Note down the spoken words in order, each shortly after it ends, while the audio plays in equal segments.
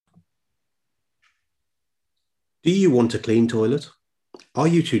Do you want a clean toilet? Are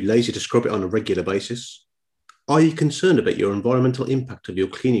you too lazy to scrub it on a regular basis? Are you concerned about your environmental impact of your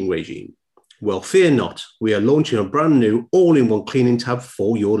cleaning regime? Well, fear not. We are launching a brand new all-in-one cleaning tab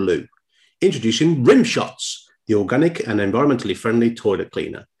for your loo. Introducing Rimshots, the organic and environmentally friendly toilet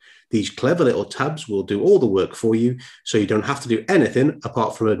cleaner. These clever little tabs will do all the work for you, so you don't have to do anything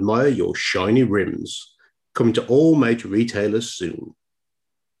apart from admire your shiny rims. Coming to all major retailers soon.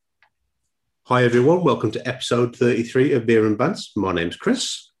 Hi everyone, welcome to episode 33 of Beer and Bants. My name's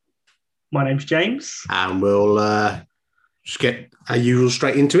Chris. My name's James. And we'll just get our usual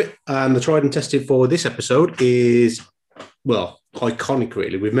straight into it. And the tried and tested for this episode is, well, iconic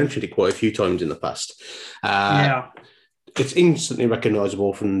really. We've mentioned it quite a few times in the past. Yeah. It's instantly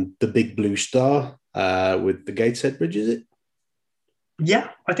recognisable from the big blue star with the Gateshead Bridge, is it? Yeah,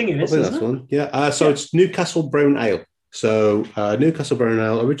 I think it is. I think that's one. Yeah. It's Newcastle Brown Ale. So Newcastle Brown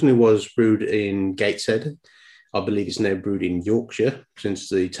Ale originally was brewed in Gateshead. I believe it's now brewed in Yorkshire since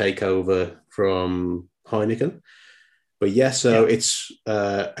the takeover from Heineken. But it's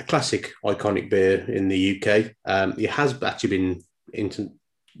a classic, iconic beer in the UK. It has actually been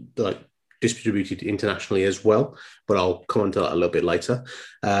distributed internationally as well, but I'll come on to that a little bit later.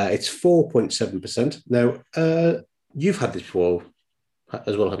 It's 4.7%. Now, you've had this before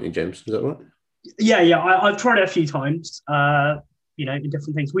as well, haven't you, James? Is that right? Yeah. I've tried it a few times, in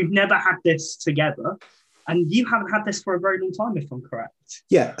different things. We've never had this together, and you haven't had this for a very long time, if I'm correct.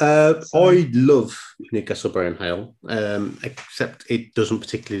 Yeah, I love Newcastle Brown Ale, except it doesn't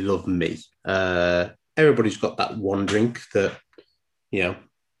particularly love me. Everybody's got that one drink that,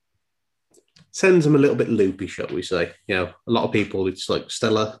 sends them a little bit loopy, shall we say. A lot of people, it's like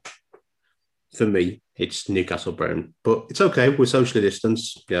Stella. For me, it's Newcastle Brown, but it's okay. We're socially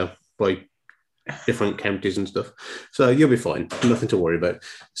distanced, by different counties and stuff. So you'll be fine. Nothing to worry about.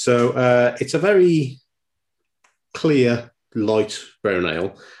 So it's a very clear, light brown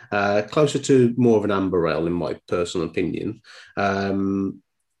ale, closer to more of an amber ale, in my personal opinion.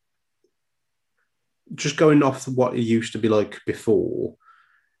 Just going off what it used to be like before,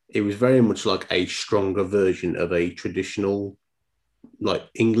 it was very much like a stronger version of a traditional, like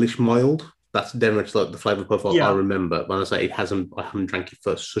English mild. That's very much like the flavour profile I remember. When I say I haven't drank it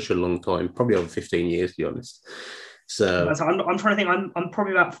for such a long time, probably over 15 years, to be honest. So I'm trying to think. I'm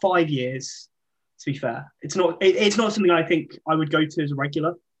probably about 5 years. To be fair, it's not something I think I would go to as a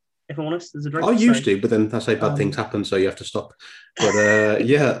regular. If I'm honest, as a drink. I used to, but then I say bad things happen, so you have to stop. But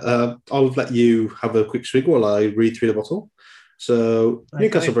I'll let you have a quick swig while I read through the bottle. So okay.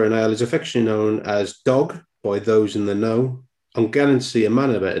 Newcastle Brown Ale is affectionately known as Dog by those in the know. I'm going to see a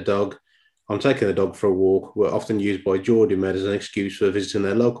man about a dog. I'm taking the dog for a walk. Were often used by Geordie men as an excuse for visiting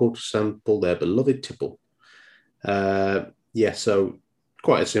their local to sample their beloved tipple. So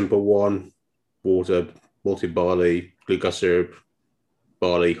quite a simple one. Water, malted barley, glucose syrup,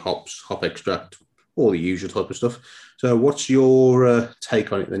 barley, hops, hop extract, all the usual type of stuff. So what's your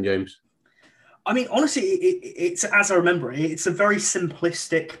take on it then, James? I mean, honestly, it's as I remember it, it's a very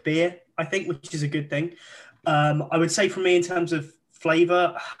simplistic beer, I think, which is a good thing. I would say for me, in terms of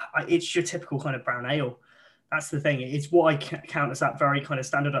flavour, it's your typical kind of brown ale. That's the thing. It's what I count as that very kind of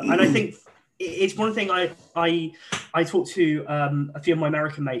standard. And I think it's one thing I talk to a few of my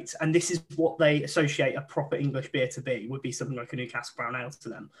American mates, and this is what they associate a proper English beer to be, would be something like a Newcastle Brown Ale to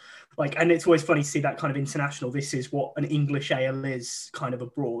them. And it's always funny to see that kind of international, this is what an English ale is kind of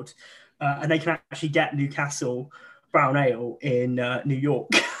abroad. And they can actually get Newcastle Brown Ale in New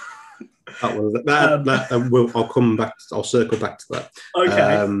York. I'll come back. I'll circle back to that.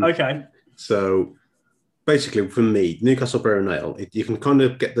 Okay. So basically, for me, Newcastle Brown Ale, you can kind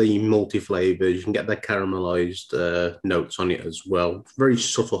of get the multi flavors. You can get the caramelized notes on it as well. Very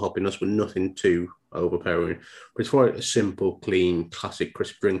subtle hoppiness, but nothing too overpowering. But it's quite a simple, clean, classic,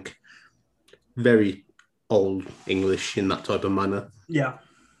 crisp drink. Very old English in that type of manner. Yeah,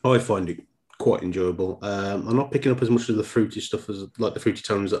 I find it quite enjoyable. I'm not picking up as much of the fruity stuff as like the fruity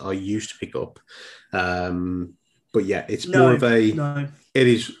tones that I used to pick up. But yeah, it's more of a. No. It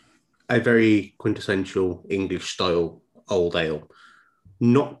is a very quintessential English style old ale.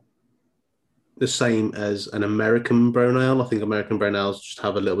 Not the same as an American brown ale. I think American brown ales just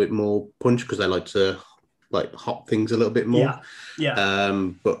have a little bit more punch because they like to hop things a little bit more. Yeah.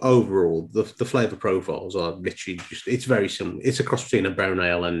 But overall, the flavour profiles are literally it's very similar. It's a cross between a brown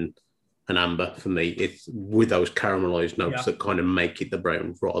ale and an amber for me. It's with those caramelized notes that kind of make it the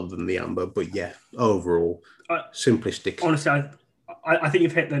brown rather than the amber. But yeah, overall, simplistic. Honestly, I think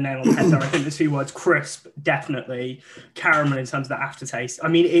you've hit the nail on the head there. I think the two words crisp, definitely. Caramel in terms of the aftertaste. I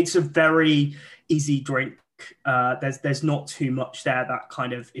mean, it's a very easy drink. There's not too much there that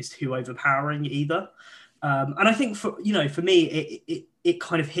kind of is too overpowering either. And I think for me, it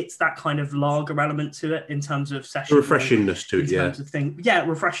kind of hits that kind of lager element to it in terms of session, refreshingness to it, in terms of thing,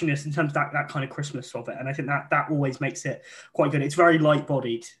 refreshingness in terms of that kind of Christmas of it. And I think that always makes it quite good. It's very light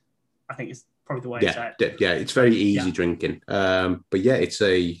bodied, I think is probably the way to say it. Yeah, it's very easy drinking. But yeah, it's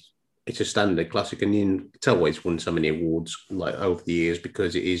a standard classic, and you can tell why it's won so many awards like over the years,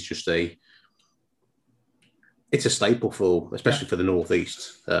 because it is just it's a staple especially for the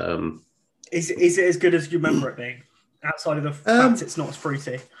Northeast. Is it as good as you remember it being? Outside of the fact it's not as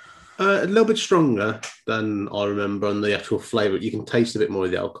fruity. A little bit stronger than I remember on the actual flavour. You can taste a bit more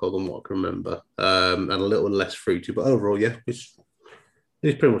of the alcohol than what I can remember, and a little less fruity. But overall, it's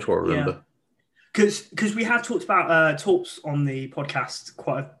pretty much what I remember. Because we have talked about torps on the podcast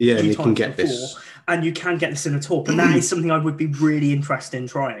quite a few and you times can get before, this. And you can get this in a torp, and that is something I would be really interested in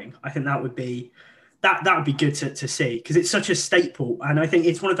trying. I think that would be good to see, because it's such a staple, and I think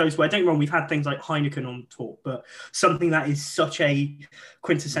it's one of those where, don't get me wrong, we've had things like Heineken on torp, but something that is such a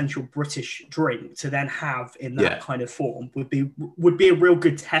quintessential British drink to then have in that kind of form would be a real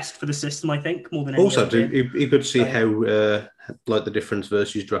good test for the system, I think, more than any also other. you could see how like the difference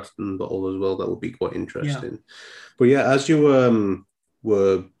versus draft and bottle as well. That would be quite interesting. But as you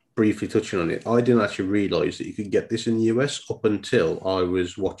were briefly touching on it, I didn't actually realise that you could get this in the US up until I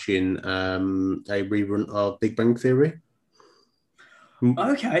was watching a rerun of Big Bang Theory.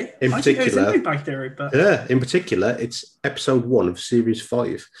 Okay. In particular, Big Bang Theory, but in particular, it's episode 1 of series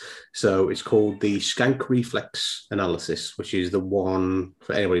 5. So it's called the Skank Reflex Analysis, which is the one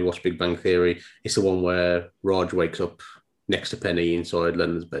for anybody who watched Big Bang Theory. It's the one where Raj wakes up next to Penny inside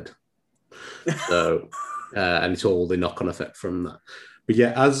Leonard's bed. So, and it's all the knock-on effect from that. But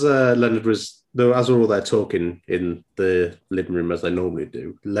as Leonard was, as we're all there talking in the living room as they normally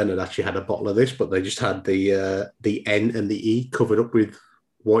do, Leonard actually had a bottle of this, but they just had the N and the E covered up with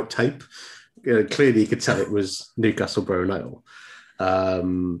white tape. Clearly you could tell it was Newcastle Brown Ale.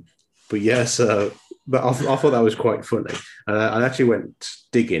 But I thought that was quite funny. I actually went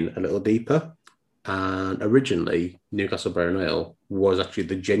digging a little deeper, and originally Newcastle Brown Ale was actually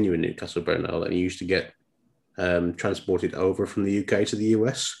the genuine Newcastle Brown Ale that you used to get transported over from the UK to the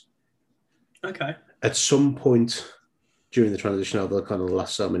US. Okay. At some point during the transition over the kind of the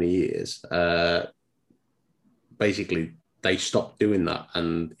last so many years, basically they stopped doing that,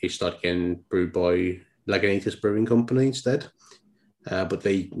 and it started getting brewed by Lagunitas Brewing Company instead. But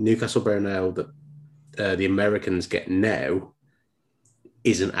the Newcastle Brown Ale that the Americans get now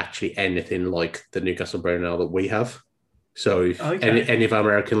isn't actually anything like the Newcastle Brown Ale that we have. So if any of our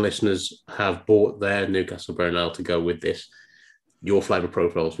American listeners have bought their Newcastle Brown Ale to go with this, your flavour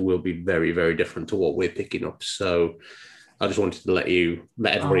profiles will be very, very different to what we're picking up. So I just wanted to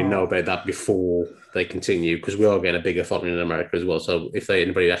let everybody know about that before they continue, because we are getting a bigger following in America as well. So if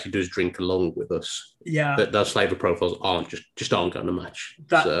anybody actually does drink along with us, those flavour profiles aren't going to match.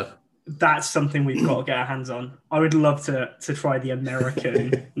 That's something we've got to get our hands on. I would love to try the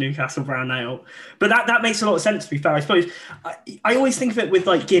American Newcastle Brown Ale, but that makes a lot of sense. To be fair, I suppose I always think of it with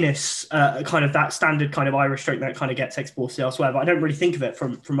like Guinness, kind of that standard kind of Irish drink that kind of gets exported elsewhere, but I don't really think of it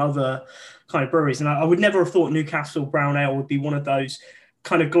from other kind of breweries. And I would never have thought Newcastle Brown Ale would be one of those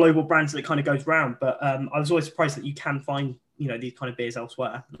kind of global brands that kind of goes round. But I was always surprised that you can find these kind of beers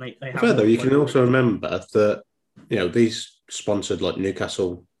elsewhere. They have further, you can also remember that these sponsored like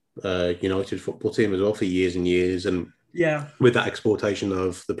Newcastle United football team as well for years and years, and with that exportation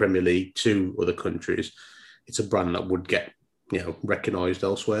of the Premier League to other countries, it's a brand that would get recognised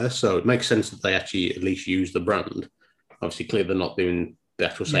elsewhere. So it makes sense that they actually at least use the brand. Obviously, clearly they're not doing the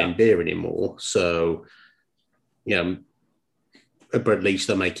actual same beer anymore, so but at least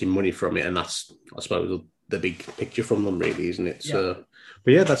they're making money from it, and that's, I suppose, the big picture from them, really, isn't it? So.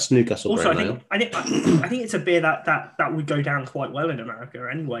 But that's Newcastle Brown Ale. I think it's a beer that would go down quite well in America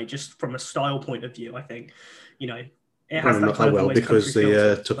anyway, just from a style point of view. I think, it has that not kind that of well because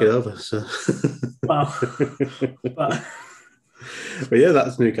they took it over. So. Well, but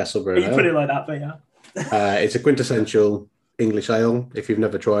that's Newcastle Brown Ale. You put it like that, but it's a quintessential English ale. If you've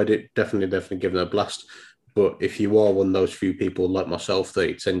never tried it, definitely give it a blast. But if you are one of those few people like myself that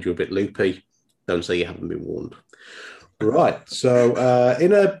it sends you a bit loopy, don't say you haven't been warned. Right, so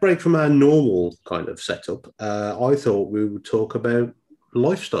in a break from our normal kind of setup, I thought we would talk about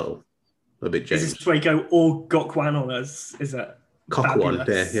lifestyle a bit, James. Is this where you go all Gokwan on us? Is it? Cockwan,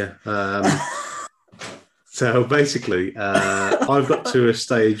 yeah. So basically, I've got to a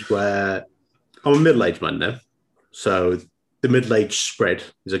stage where I'm a middle-aged man now. So the middle-age spread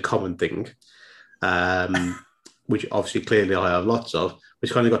is a common thing, which obviously clearly I have lots of.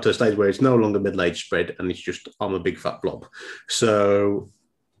 It's kind of got to a stage where it's no longer middle-aged spread and it's just, I'm a big fat blob. So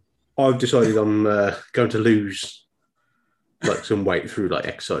I've decided I'm going to lose like some weight through like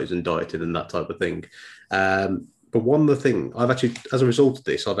exercise and dieting and that type of thing. But one of the things I've actually, as a result of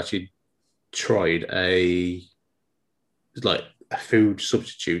this, I've actually tried a food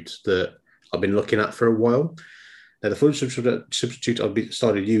substitute that I've been looking at for a while. Now, the food substitute I've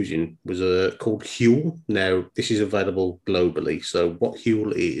started using was called Huel. Now, this is available globally. So, what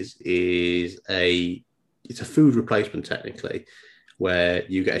Huel is it's a food replacement technically, where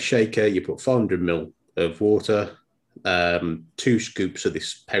you get a shaker, you put 500 ml of water, 2 scoops of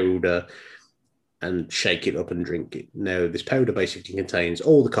this powder, and shake it up and drink it. Now, this powder basically contains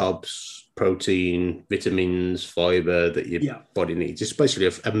all the carbs, protein, vitamins, fiber that your body needs. It's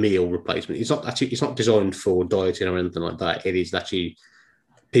basically a meal replacement. It's not designed for dieting or anything like that. It is actually,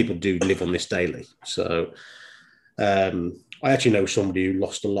 people do live on this daily. So I actually know somebody who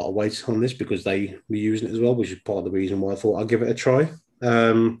lost a lot of weight on this because they were using it as well, which is part of the reason why I thought I'd give it a try.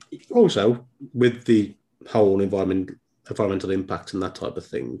 Also, with the whole environmental impact and that type of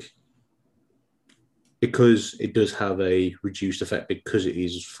thing, because it does have a reduced effect because it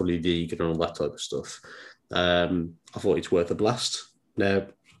is fully vegan and all that type of stuff, I thought it's worth a blast. Now,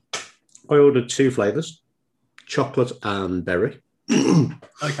 I ordered 2 flavours, chocolate and berry.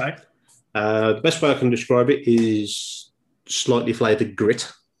 Okay. The best way I can describe it is slightly flavoured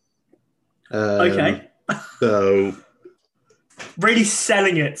grit. Okay. So... really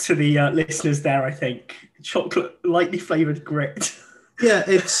selling it to the listeners there, I think. Chocolate, lightly flavoured grit. Yeah,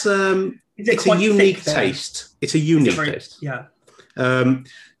 it's a unique taste. It's a unique taste. Yeah. To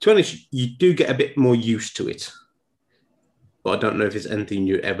be honest, you do get a bit more used to it, but I don't know if it's anything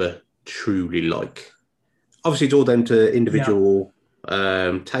you ever truly like. Obviously, it's all down to individual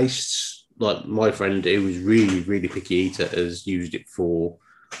tastes. Like my friend, who was really, really picky eater, has used it for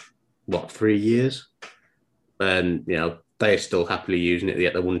 3 years, and they're still happily using it,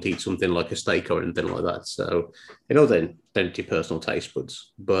 yet they wouldn't eat something like a steak or anything like that. So it all then to your personal taste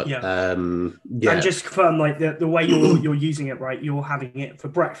buds. But and just confirm, like the way you're using it, right? You're having it for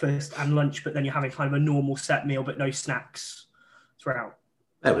breakfast and lunch, but then you're having kind of a normal set meal, but no snacks throughout.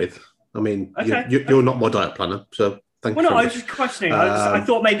 I mean, okay. You're not my diet planner, so thank you. Well, no, I was just questioning. I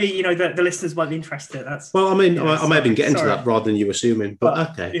thought maybe the listeners might be interested. I may have been getting to that rather than you assuming,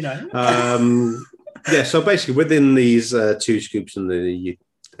 but okay. Yeah, so basically within these 2 scoops and the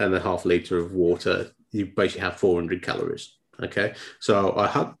half litre of water, you basically have 400 calories. Okay, so I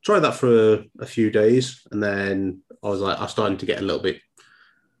had tried that for a few days, and then I was starting to get a little bit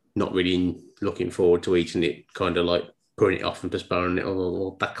not really looking forward to eating it, kind of like putting it off and postponing it,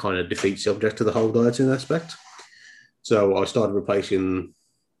 or that kind of defeats the object of the whole dieting aspect. So I started replacing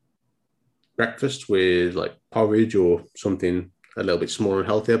breakfast with like porridge or something a little bit smaller and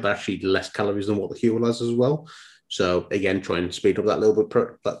healthier, but actually less calories than what the Huel has as well. So again, try and speed up that little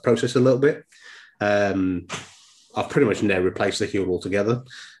bit, that process a little bit. I've pretty much now replaced the Huel altogether,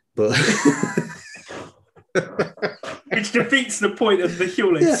 but which defeats the point of the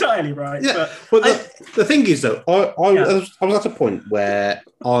Huel entirely, right? Yeah. But the thing is, though, I was at a point where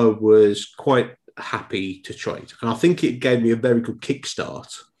I was quite happy to try it, and I think it gave me a very good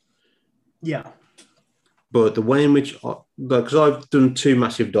kickstart. Yeah. But the way in which, because I've done 2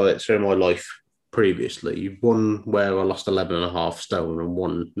 massive diets through my life previously, one where I lost 11.5 stone and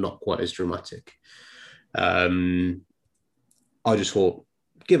one not quite as dramatic. I just thought,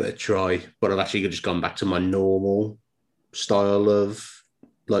 give it a try, but I've actually just gone back to my normal style of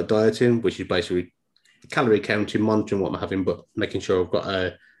like dieting, which is basically calorie counting, monitoring what I'm having, but making sure I've got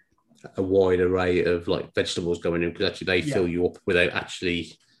a wide array of like vegetables going in, because actually they fill you up without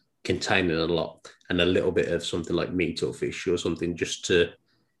actually containing a lot, and a little bit of something like meat or fish or something just to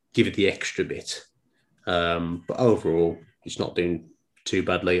give it the extra bit. But overall, it's not doing too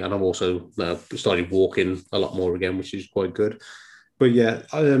badly. And I've also started walking a lot more again, which is quite good. But yeah,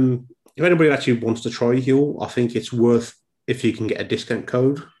 if anybody actually wants to try Huel, I think it's worth if you can get a discount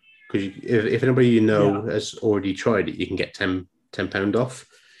code, because if anybody has already tried it, you can get £10 off,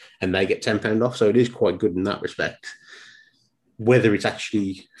 and they get £10 off. So it is quite good in that respect. Whether it's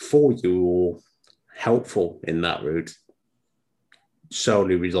actually for you or helpful in that route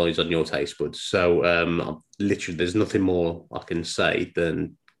solely relies on your taste buds. So literally, there's nothing more I can say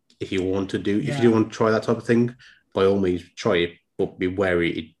than if you want to try that type of thing, by all means try it, but be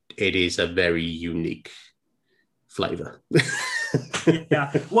wary. It is a very unique flavour.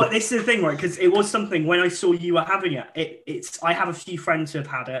 Yeah, well, this is the thing, right? Because it was something when I saw you were having it. I have a few friends who have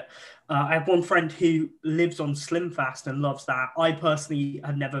had it. I have one friend who lives on Slim Fast and loves that. I personally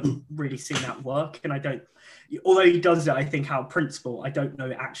have never really seen that work, and I don't. Although he does it, I think out of principle, I don't know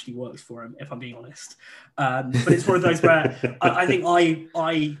it actually works for him, if I'm being honest. But it's one of those where I think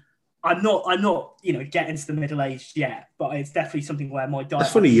I I'm not, getting to the middle age yet, but it's definitely something where my diet.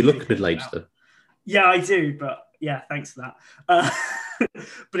 That's funny. You look middle aged though. Yeah, I do, but yeah, thanks for that.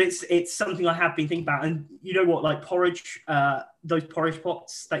 But it's something I have been thinking about, and you know what, like porridge, those porridge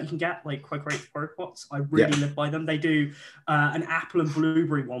pots that you can get, like Quaker porridge pots, I really live by them. They do an apple and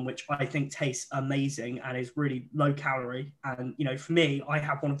blueberry one, which I think tastes amazing and is really low calorie. And for me, I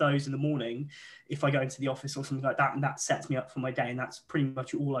have one of those in the morning if I go into the office or something like that, and that sets me up for my day. And that's pretty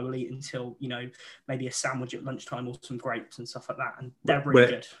much all I will eat until maybe a sandwich at lunchtime or some grapes and stuff like that. And they're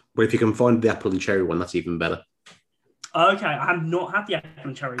really good. But if you can find the apple and cherry one, that's even better. Okay, I have not had the apple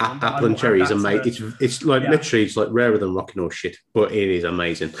and cherry one. Apple and cherry is amazing. It's like literally, it's like rarer than rocking or shit, but it is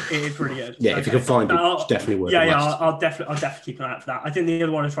amazing. It is pretty good. Yeah, if you can find it, it's definitely worth it. Yeah, I'll definitely keep an eye out for that. I think the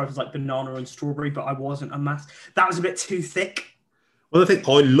other one I tried was like banana and strawberry, but I wasn't a mass. That was a bit too thick. Well, I think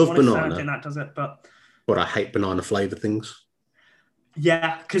I love banana. I don't think that does it, but I hate banana flavour things.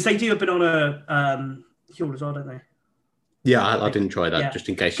 Yeah, because they do a banana Huel as well, don't they? Yeah, I didn't try that just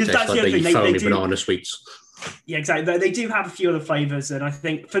in case it tastes like they phony banana sweets. Yeah, exactly. They do have a few other flavours, and I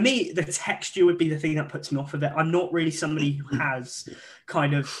think for me, the texture would be the thing that puts me off of it. I'm not really somebody who has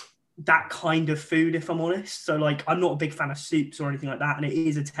kind of that kind of food, if I'm honest. So, like, I'm not a big fan of soups or anything like that, and it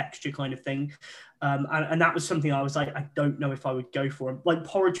is a texture kind of thing. And that was something I was like, I don't know if I would go for. Like,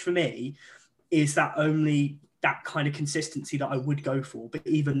 porridge for me is that only that kind of consistency that I would go for, but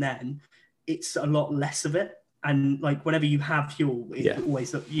even then, it's a lot less of it. And like, whenever you have Huel,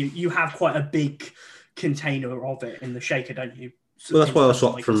 always you have quite a big container of it in the shaker, don't you? So well, that's why I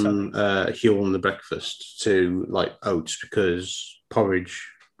swapped from Huel and the breakfast to like oats, because porridge,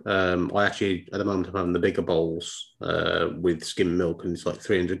 I actually at the moment I'm having the bigger bowls with skim milk, and it's like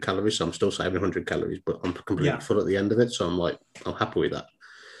 300 calories, so I'm still saving 100 calories, but I'm completely full at the end of it, so I'm happy with that.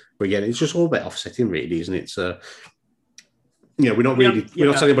 But again, it's just all about offsetting, really, isn't it? So we're not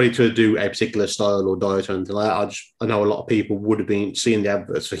telling anybody to do a particular style or diet or anything like that. I know a lot of people would have been seeing the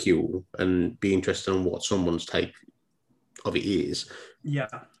adverts for Huel and be interested in what someone's take of it is. Yeah.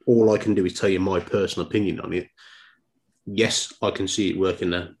 All I can do is tell you my personal opinion on it. Yes, I can see it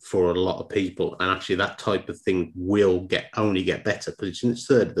working there for a lot of people, and actually that type of thing will only get better because it's in its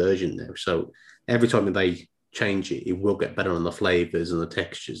third version now. So every time they change it, it will get better on the flavors and the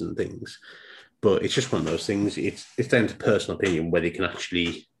textures and things. But it's just one of those things. It's down to personal opinion whether you can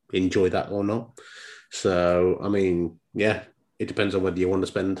actually enjoy that or not. So, I mean, yeah, it depends on whether you want to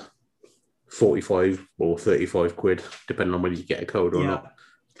spend 45 or 35 quid, depending on whether you get a code or not.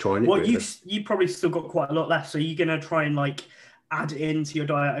 Trying it. Well, you probably still got quite a lot left. So you're going to try and like add it into your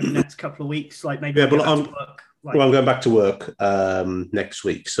diet over the next couple of weeks, like maybe. Yeah, but I'm going back to work next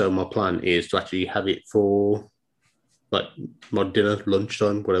week. So my plan is to actually have it for like my dinner,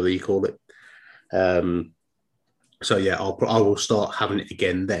 lunchtime, whatever you call it. So yeah, I will start having it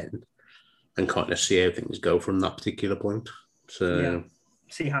again then, and kind of see how things go from that particular point. So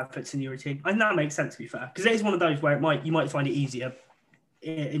see how it fits in your routine. I think that makes sense, to be fair, because it is one of those where you might find it easier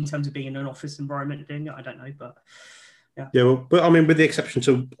in terms of being in an office environment doing it. I don't know, but yeah. Well, but I mean, with the exception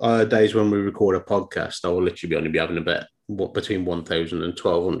to days when we record a podcast, I will literally only be having about between 1,000 and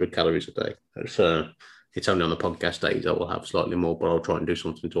 1,200 calories a day. So it's only on the podcast days I will have slightly more, but I'll try and do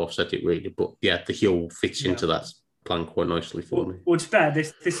something to offset it, really. But yeah, the Huel fits into that plan quite nicely for me. Well, it's fair.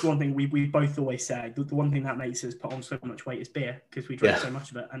 This is one thing we both always say. The one thing that makes us put on so much weight is beer, because we drink so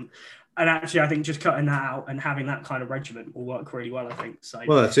much of it. And actually, I think just cutting that out and having that kind of regimen will work really well, I think. So,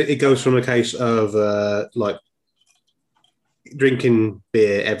 well, that's it. It goes from a case of like drinking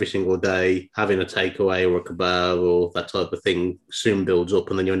beer every single day, having a takeaway or a kebab or that type of thing soon builds up,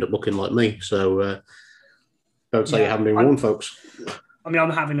 and then you end up looking like me. So, don't say you haven't been warned, folks. I mean,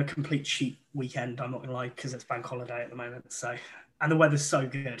 I'm having a complete cheap weekend, I'm not going to lie, because it's bank holiday at the moment. So, and the weather's so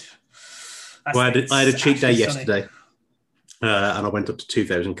good. I had a cheat day yesterday, and I went up to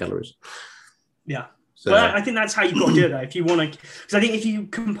 2,000 calories. Yeah. So, well, I think that's how you've got to do it, though. If you want to, because I think if you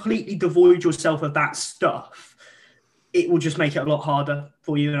completely devoid yourself of that stuff, it will just make it a lot harder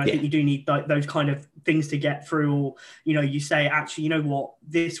for you. And I think you do need those kind of things to get through. Or, you say, actually, you know what,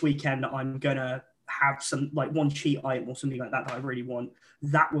 this weekend I'm going to have some like one cheat item or something like that I really want.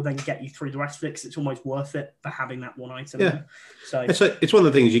 That will then get you through the rest of it, because it's almost worth it for having that one item. Yeah. So it's one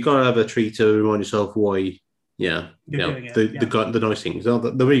of the things you got to have a treat to remind yourself why. Yeah, the nice things.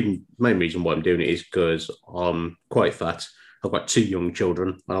 The main reason why I'm doing it is because I'm quite fat. I've got 2 young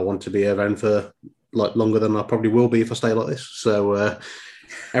children, and I want to be around for like longer than I probably will be if I stay like this. So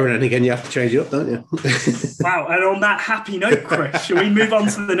every now and again, you have to change it up, don't you? Wow. And on that happy note, Chris, shall we move on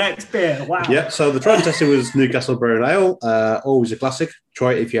to the next beer? Wow. Yeah. So the tried and tested was Newcastle Brown Ale. Always a classic.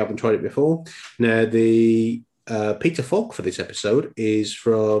 Try it if you haven't tried it before. Now, the Peter Falk for this episode is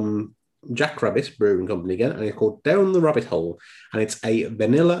from Jackrabbit Brewing Company again, and it's called Down the Rabbit Hole, and it's a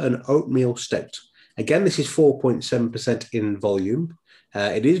vanilla and oatmeal stout. Again, this is 4.7% in volume.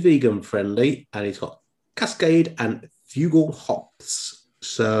 It is vegan friendly, and it's got Cascade and Fugal hops.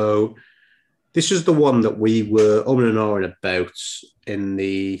 So this is the one that we were and ahhing about in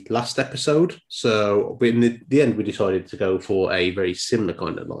the last episode. So in the end, we decided to go for a very similar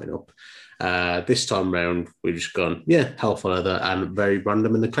kind of lineup. This time round, we've just gone, Hellfire Leather and very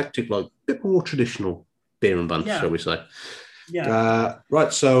random and eclectic, like a bit more traditional beer and banter, shall we say. Yeah.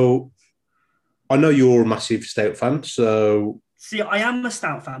 Right, so I know you're a massive stout fan, so... See, I am a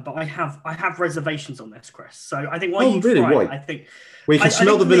stout fan, but I have reservations on this, Chris. So I think try it, I think... Well, you can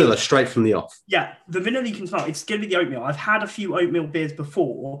smell the vanilla straight from the off. Yeah, the vanilla you can smell. It's going to be the oatmeal. I've had a few oatmeal beers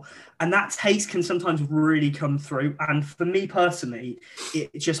before, and that taste can sometimes really come through. And for me personally,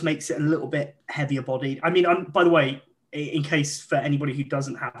 it just makes it a little bit heavier bodied. I mean, by the way, in case for anybody who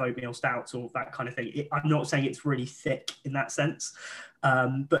doesn't have oatmeal stouts or that kind of thing, I'm not saying it's really thick in that sense,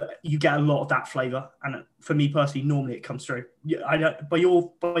 but you get a lot of that flavour. And for me personally, normally it comes through. I don't, by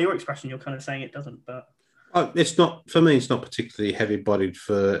your expression, you're kind of saying it doesn't, but... It's not, for me, it's not particularly heavy bodied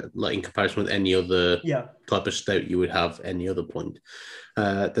for, like, in comparison with any other type of stout you would have any other point.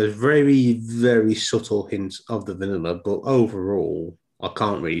 There's very, very subtle hints of the vanilla, but overall, I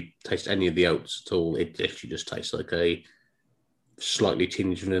can't really taste any of the oats at all. It actually just tastes like a slightly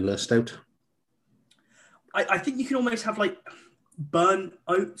tinged vanilla stout. I think you can almost have, like, burnt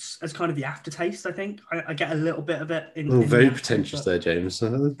oats as kind of the aftertaste, I think. I get a little bit of it. Very pretentious there, James.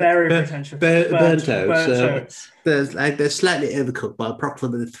 Very pretentious. Burnt oats. They're slightly overcooked by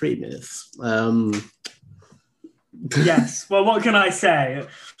approximately 3 minutes. Yes. Well, what can I say?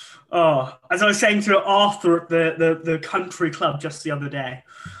 Oh, as I was saying to Arthur at the country club just the other day.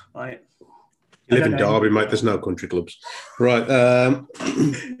 Like, you live in Derby, mate. There's no country clubs. Right. Yeah,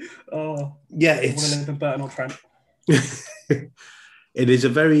 it's... I live in Burton on Trent. It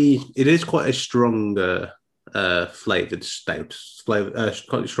is quite a stronger flavoured stout.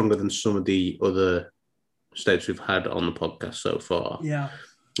 Quite stronger than some of the other stouts we've had on the podcast so far. Yeah.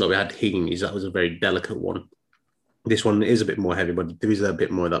 Like we had Higgins, that was a very delicate one. This one is a bit more heavy, but there is a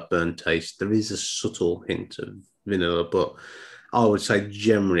bit more of that burnt taste. There is a subtle hint of vanilla, but I would say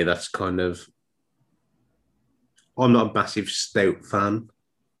generally that's kind of... I'm not a massive stout fan,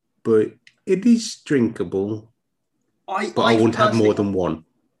 but it is drinkable. I wouldn't have more than one.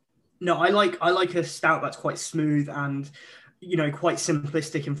 No, I like a stout that's quite smooth and, quite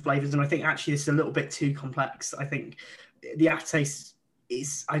simplistic in flavours. And I think actually it's a little bit too complex. I think the aftertaste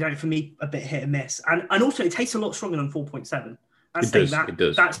is, for me, a bit hit and miss. And also it tastes a lot stronger than 4.7. It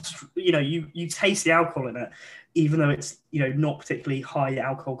does. That's, you taste the alcohol in it, even though it's, not particularly high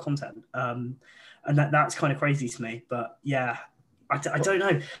alcohol content. And that's kind of crazy to me. But yeah, I don't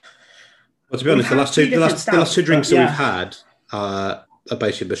know. Well, to be honest, the last two drinks that we've had are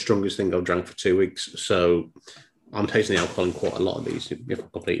basically the strongest thing I've drank for 2 weeks. So I'm tasting the alcohol in quite a lot of these, if I'm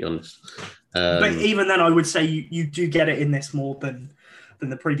completely honest. But even then, I would say you do get it in this more than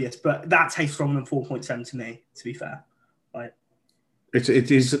the previous. But that tastes stronger than 4.7 to me, to be fair. Like,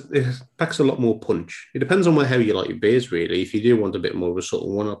 it packs a lot more punch. It depends on how you like your beers, really. If you do want a bit more of a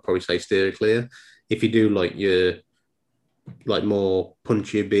subtle one, I'd probably say Steer Clear. If you do like your more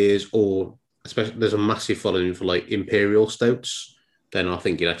punchier beers, or especially there's a massive following for like imperial stouts, then I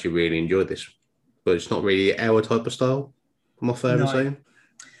think you'd actually really enjoy this. But it's not really our type of style. Am I fair in saying?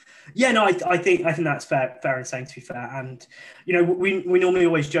 Yeah, no, I think that's fair in saying, to be fair. And we normally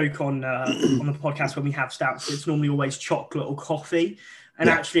always joke on the podcast when we have stouts, it's normally always chocolate or coffee. And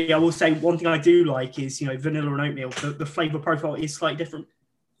actually, I will say one thing I do like is vanilla and oatmeal. The flavour profile is slightly different.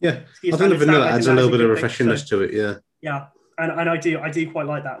 Yeah, I think the vanilla adds a little bit of refreshingness to it. Yeah. Yeah. And I do quite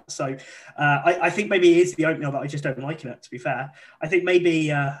like that. So I think maybe it is the oatmeal that I just don't like in it, to be fair. I think maybe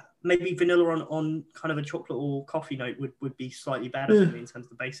vanilla on kind of a chocolate or coffee note would be slightly better for me in terms of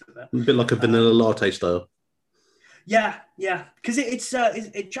the base of it. A bit like a vanilla latte style. Yeah. Because it's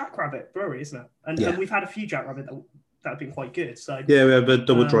Jackrabbit Brewery, isn't it? And we've had a few Jackrabbit that have been quite good. So yeah, we have a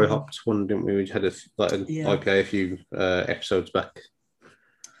double dry hopped one, didn't we? We had a few episodes back.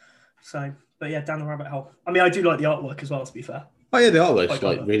 So... But yeah, down the rabbit hole. I mean, I do like the artwork as well, to be fair. Oh yeah, the artwork's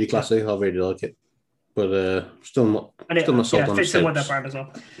like really classy. I really like it, but still not sold on. It fits in with their brand as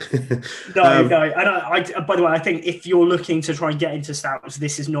well. No. And I by the way, I think if you're looking to try and get into stouts,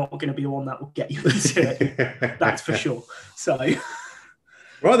 this is not going to be the one that will get you into it. That's for sure. So,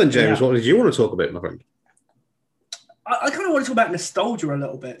 right then, James, what did you want to talk about, my friend? I kind of want to talk about nostalgia a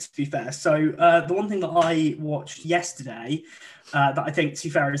little bit, to be fair. So the one thing that I watched yesterday that I think, to be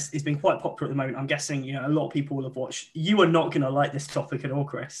fair, is been quite popular at the moment. I'm guessing, a lot of people will have watched. You are not going to like this topic at all,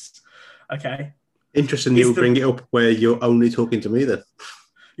 Chris. Okay. Interesting you bring it up where you're only talking to me then.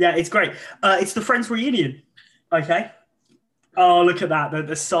 Yeah, it's great. It's the Friends reunion. Okay. Oh, look at that.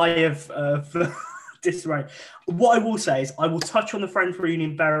 The sigh of disarray. What I will say is I will touch on the Friends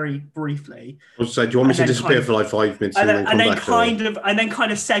reunion very briefly. I was saying, do you want me to disappear for like 5 minutes and then kind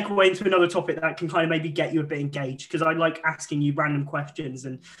of segue into another topic that can kind of maybe get you a bit engaged, because I like asking you random questions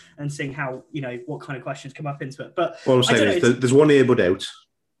and seeing how, what kind of questions come up into it. But what I'm saying is there's one earbud out,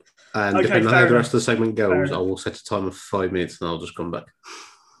 and depending on how the rest of the segment goes, I will set a timer for 5 minutes and I'll just come back.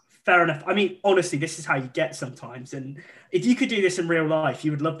 Fair enough. I mean, honestly, this is how you get sometimes. And if you could do this in real life, you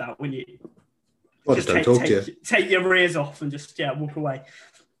would love that, wouldn't you? Well, just don't talk to you. Take your ears off and just walk away.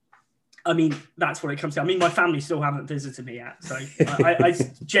 I mean, that's what it comes to. I mean, my family still haven't visited me yet, so I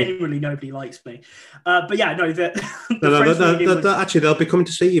genuinely nobody likes me. But yeah, no, actually, they'll be coming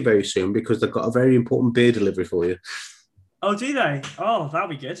to see you very soon because they've got a very important beer delivery for you. Oh, do they? Oh, that'll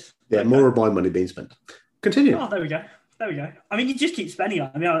be good. Yeah, more of my money being spent. Continue. Oh, there we go. I mean, you just keep spending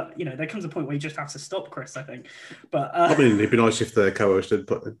it. I mean, there comes a point where you just have to stop, Chris, I think. But I mean, it'd be nice if the co-host had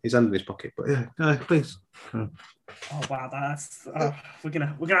put his hand in his pocket. But yeah, please. Oh wow, that's we're gonna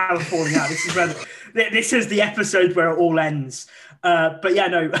have a falling out. This is the episode where it all ends. But yeah,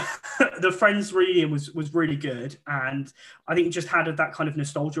 no, the Friends reunion was really good, and I think it just had that kind of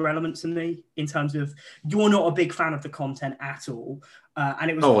nostalgia element to me in terms of you're not a big fan of the content at all, and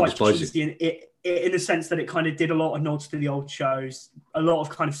it was quite cheesy in the sense that it kind of did a lot of nods to the old shows, a lot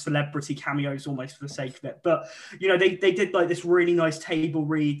of kind of celebrity cameos almost for the sake of it. But, they did like this really nice table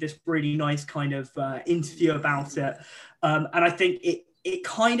read, this really nice kind of interview about it. And I think it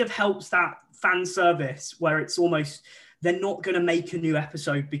kind of helps that fan service where it's almost, they're not going to make a new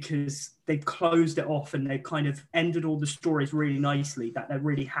episode because they've closed it off and they've kind of ended all the stories really nicely, that they're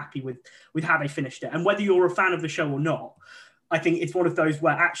really happy with how they finished it. And whether you're a fan of the show or not, I think it's one of those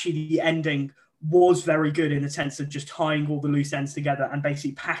where actually the ending was very good in the sense of just tying all the loose ends together and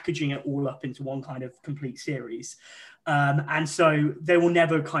basically packaging it all up into one kind of complete series. And so they will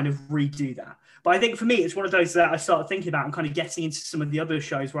never kind of redo that. But I think for me, it's one of those that I started thinking about and kind of getting into some of the other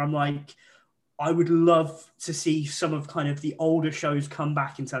shows where I'm like, I would love to see some of kind of the older shows come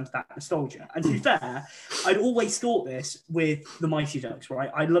back in terms of that nostalgia. And to be fair, I'd always thought this with the Mighty Ducks,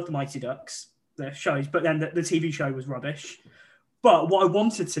 right? I love the Mighty Ducks, the shows, but then the TV show was rubbish. But what I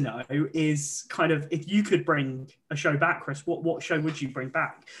wanted to know is kind of if you could bring a show back, Chris, what show would you bring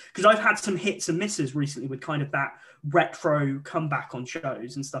back? Because I've had some hits and misses recently with kind of that retro comeback on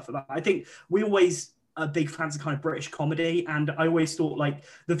shows and stuff like that. I think we always are big fans of kind of British comedy, and I always thought like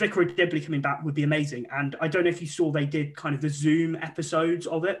the Vicar of Dibley coming back would be amazing. And I don't know if you saw they did kind of the Zoom episodes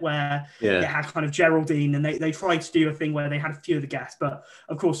of it where they had kind of Geraldine, and they tried to do a thing where they had a few of the guests, but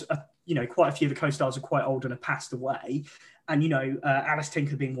of course, quite a few of the co-stars are quite old and have passed away. And, Alice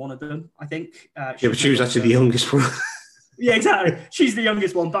Tinker being one of them, I think. But she was actually the youngest one. Yeah, exactly. She's the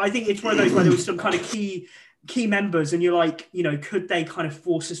youngest one. But I think it's one of those where there was some kind of key members and you're like, could they kind of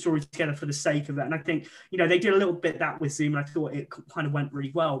force a story together for the sake of it? And I think, they did a little bit that with Zoom, and I thought it kind of went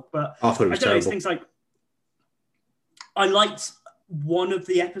really well. But I thought it was terrible. Things like, I liked one of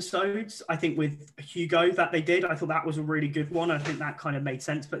the episodes, I think, with Hugo that they did. I thought that was a really good one. I think that kind of made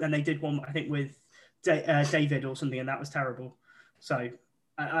sense. But then they did one, I think, with David or something, and that was terrible. So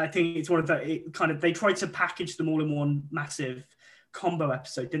I think it's one of they tried to package them all in one massive combo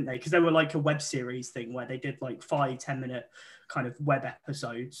episode, didn't they? Because they were like a web series thing where they did like 5-10 minute kind of web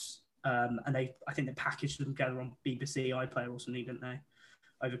episodes, and I think they packaged them together on BBC iPlayer or something, didn't they,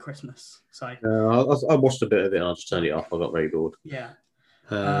 over Christmas? So I watched a bit of it and I just turned it off. I got very bored.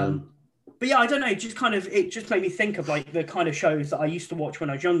 But yeah, I don't know. It just made me think of like the kind of shows that I used to watch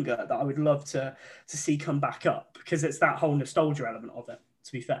when I was younger that I would love to see come back up, because it's that whole nostalgia element of it,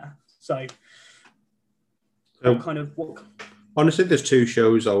 to be fair. So what? Honestly, there's 2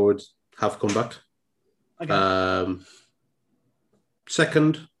 shows I would have come back. Okay.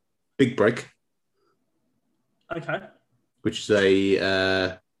 Second, Big Break. Okay. Which is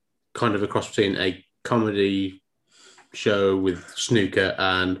a kind of a cross between a comedy show with snooker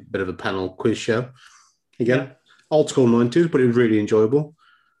and a bit of a panel quiz show. Again, old school 90s, but it was really enjoyable.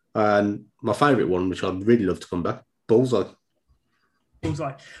 And my favourite one, which I'd really love to come back, Bullseye.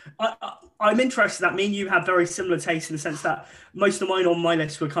 I'm interested that me and you have very similar tastes in the sense that most of mine on my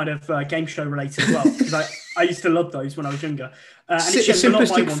list were kind of game show related as well, because I used to love those when I was younger. And it's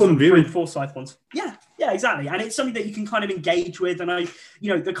simplistic, fun viewing. Forsyth ones. Yeah, Yeah, exactly. And it's something that you can kind of engage with. And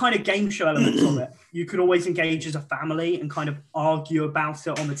the kind of game show elements of it, you could always engage as a family and kind of argue about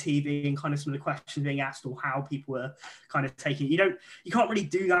it on the TV and kind of some of the questions being asked or how people were kind of taking it. You can't really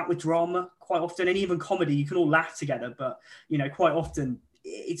do that with drama quite often. And even comedy, you can all laugh together, but, quite often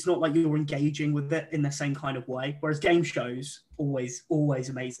it's not like you're engaging with it in the same kind of way. Whereas game shows, always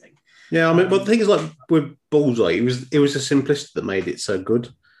amazing. Yeah, I mean, but the thing is, like with Bullseye, it was the simplicity that made it so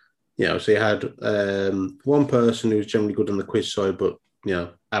good. So you had one person who was generally good on the quiz side, but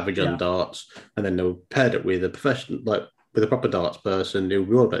average on darts, and then they were paired it with a professional, like with a proper darts person who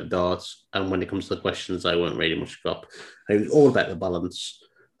were all about darts. And when it comes to the questions, they weren't really much up. And it was all about the balance.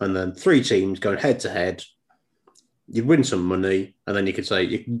 And then 3 teams going head to head. You win some money, and then you could say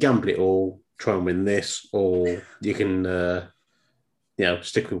you can gamble it all, try and win this, or you can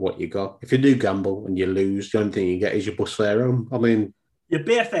stick with what you got. If you do gamble and you lose, the only thing you get is your bus fare home. I mean, your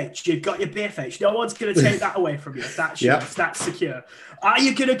beer fetch, you've got your beer fetch. No one's going to take that away from you. That's yours. That's secure. Are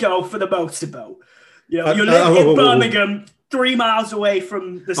you going to go for the motorboat? You live in Birmingham, 3 miles away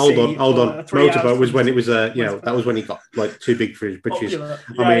from the sea. Hold on. Motorboat was when it was, that was when he got like too big for his britches.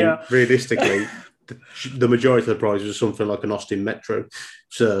 Realistically, the majority of the prize was something like an Austin Metro.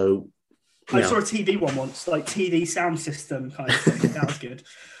 So I saw a TV one once, like TV sound system kind of thing. That was good.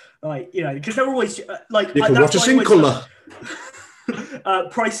 Because they were always you can watch us in colour.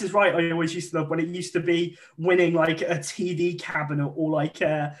 Price is Right. I always used to love when it used to be winning like a TV cabinet or like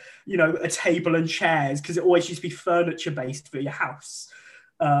a table and chairs, because it always used to be furniture based for your house,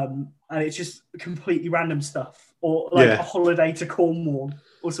 and it's just completely random stuff, or like a holiday to Cornwall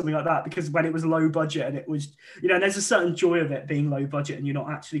or something like that, because when it was low budget and it was, there's a certain joy of it being low budget and you're not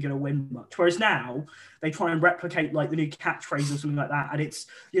actually going to win much. Whereas now they try and replicate like the new catchphrase or something like that. And it's,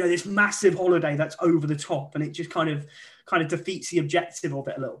 this massive holiday that's over the top, and it just kind of defeats the objective of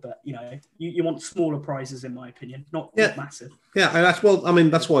it a little bit. You want smaller prizes, in my opinion, not massive. Yeah. And that's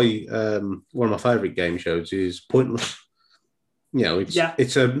why one of my favorite game shows is Pointless.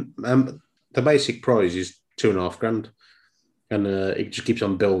 It's the basic prize is $2,500. And it just keeps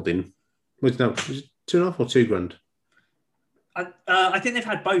on building. Is it 2.5 or $2,000? I think they've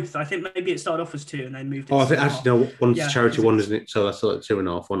had both. I think maybe it started off as 2 and then moved. I think actually one's a charity one, isn't it? So that's like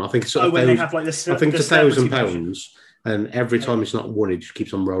 2.5 one. I think it's when they have like this. I think it's £1,000, and every time it's not won, it just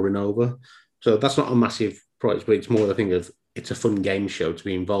keeps on rolling over. So that's not a massive prize, but it's more the thing of it's a fun game show to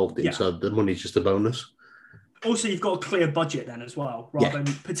be involved in. Yeah. So the money's just a bonus. Also, you've got a clear budget then as well, rather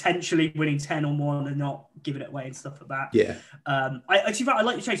than potentially winning 10 or more and not giving it away and stuff like that. Yeah. I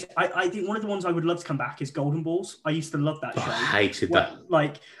like your choice. I think one of the ones I would love to come back is Golden Balls. I used to love that show. I hated that.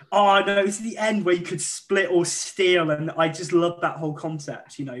 It's the end where you could split or steal, and I just love that whole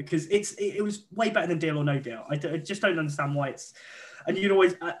concept, because it was way better than Deal or No Deal. I just don't understand why it's... And you'd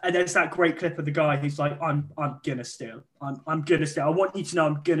always, and there's that great clip of the guy who's like, I'm gonna steal. I'm gonna steal. I want you to know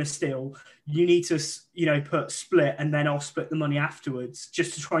I'm gonna steal. You need to, put split, and then I'll split the money afterwards,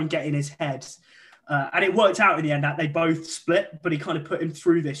 just to try and get in his head. And it worked out in the end that they both split, but he kind of put him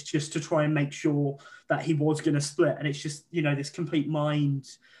through this just to try and make sure that he was gonna split. And it's just, this complete mind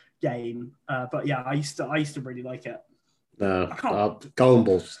game. But yeah, I used to really like it. No, Golden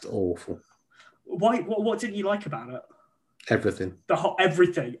Balls is awful. Why? What didn't you like about it? Everything.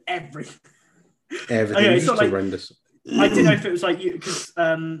 Everything. Everything. It's horrendous. I didn't know if it was like you, because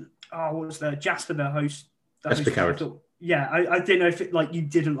what was the Jasper, the host? Jasper Carrot. I didn't know if it like you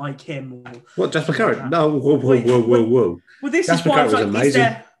didn't like him or what. Jasper Carrot? No, whoa. Well, this Jasper is why I was Carrot like, was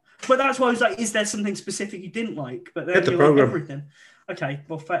amazing. But that's why I was like, is there something specific you didn't like? But then the program. Like everything. Okay,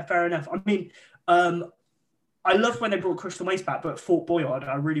 well, fair enough. I mean, I love when they brought Crystal Maze back, but Fort Boyard,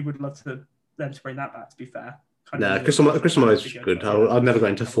 I really would love them to bring that back. To be fair. Crystal Maze is good. I'd never go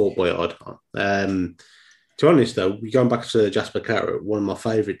into Fort Boyard. To be honest, though, going back to Jasper Carrot, one of my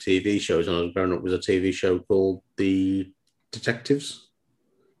favourite TV shows when I was growing up was a TV show called The Detectives.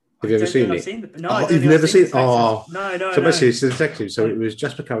 Have you ever seen it? No, you've never seen it? No. So basically, it's The Detectives. So it was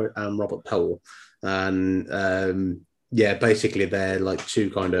Jasper Carrot and Robert Powell. And basically they're like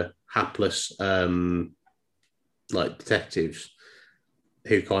two kind of hapless like detectives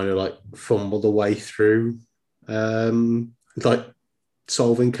who kind of like fumble the way through like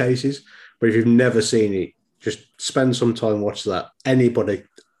solving cases. But if you've never seen it, just spend some time watch that. Anybody,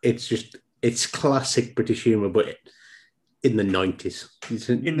 it's classic British humour, but in the 90s.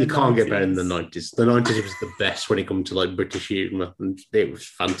 You can't get better in the 90s. The 90s was the best when it comes to like British humour, and it was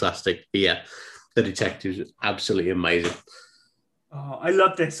fantastic. But yeah, The Detectives was absolutely amazing. Oh, I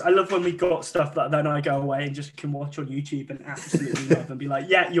love this. I love when we got stuff that then I go away and just can watch on YouTube and absolutely love and be like,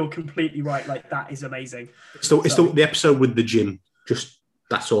 yeah, you're completely right. Like, that is amazing. It's the episode with the gym. Just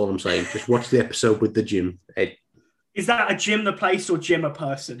That's all I'm saying. Just watch the episode with the Jim. Is that a Jim the place or Jim a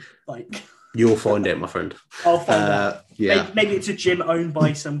person? Like, you'll find out, my friend. I'll find out. Yeah, maybe it's a gym owned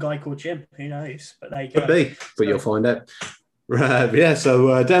by some guy called Jim. Who knows? But there you go. Could be, but you'll find out. Right, yeah.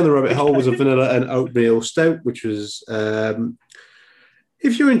 So down the rabbit hole was a vanilla and oatmeal stout, which was.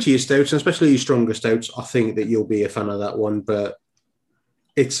 If you're into your stouts, and especially your stronger stouts, I think that you'll be a fan of that one. But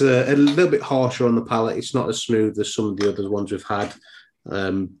it's a little bit harsher on the palate. It's not as smooth as some of the other ones we've had.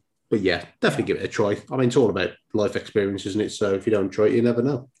 But yeah, definitely give it a try. I mean, it's all about life experience, isn't it? So if you don't try it, you never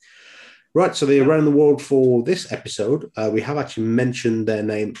know. Right, so the Around the World for this episode, we have actually mentioned their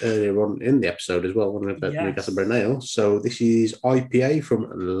name earlier on in the episode as well, about Newcastle Brown Ale. So this is IPA from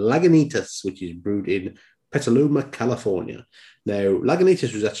Lagunitas, which is brewed in Petaluma, California. Now,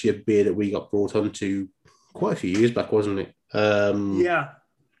 Lagunitas was actually a beer that we got brought onto quite a few years back, wasn't it? Yeah.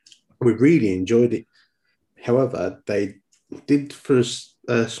 We really enjoyed it. However, they did, for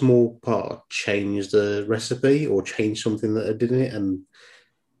a small part, change the recipe or change something that I did in it, and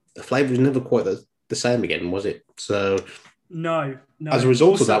the flavour was never quite the same again, was it? So, no. As a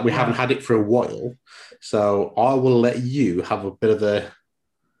result of that, we haven't had it for a while. So I will let you have a bit of a,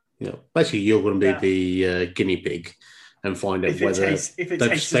 basically you're going to be the guinea pig and find out whether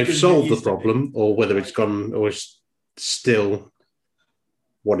they've solved the problem or whether it's gone or it's still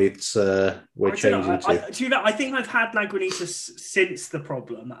what it's we're changing to. I think I've had Lagunitas since the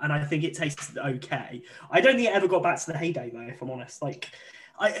problem, and I think it tasted okay. I don't think it ever got back to the heyday, though, if I'm honest.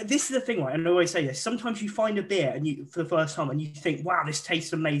 This is the thing, right? And I always say this. Sometimes you find a beer for the first time and you think, wow, this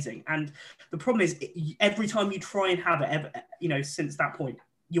tastes amazing. And the problem is every time you try and have it, since that point,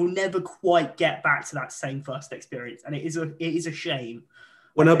 you'll never quite get back to that same first experience. And it is a shame.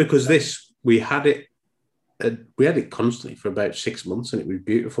 Well, no, because we had it constantly for about 6 months and it was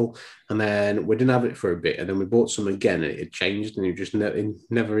beautiful. And then we didn't have it for a bit. And then we bought some again and it had changed and it just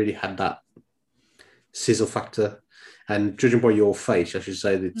never really had that sizzle factor. And judging by your face, I should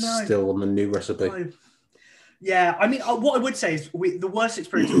say that it's still on the new recipe. No. Yeah, I mean, what I would say is the worst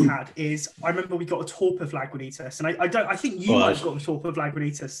experience we had is I remember we got a torp of Lagunitas, and I think you might have got a torp of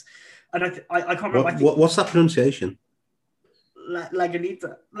Lagunitas, and I can't remember. What's that pronunciation?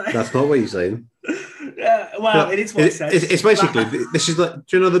 Lagunita. That's not what you're saying. Well, it is what it says. It's basically this is like,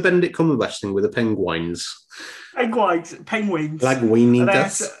 do you know the Benedict Cumberbatch thing with the penguins? Penguins.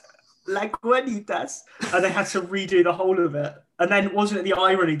 Lagunitas. Lagunitas, and they had to redo the whole of it. And then wasn't it the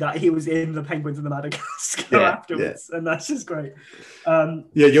irony that he was in the Penguins and the Madagascar afterwards? Yeah. And that's just great.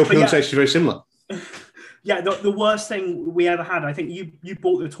 Your pronunciation is very similar. Yeah, the worst thing we ever had, I think you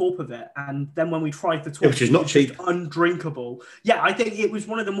bought the torp of it, and then when we tried the torp, which is not cheap, undrinkable. Yeah, I think it was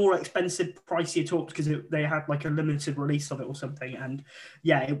one of the more expensive, pricier torps because they had like a limited release of it or something, and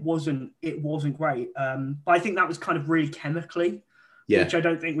yeah, it wasn't great. But I think that was kind of really chemically. Yeah. Which I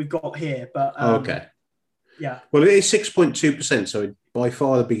don't think we've got here, but okay. Yeah. Well, it is 6.2%, so by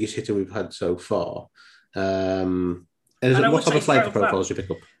far the biggest hitter we've had so far. And what type of flavour profiles do you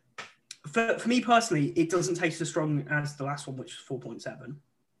pick up? For me personally, it doesn't taste as strong as the last one, which is 4.7.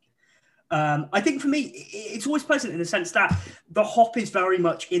 I think for me, it's always pleasant in the sense that the hop is very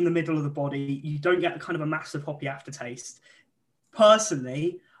much in the middle of the body. You don't get kind of a massive hoppy aftertaste.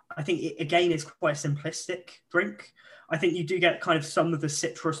 Personally, I think it, again, is quite a simplistic drink. I think you do get kind of some of the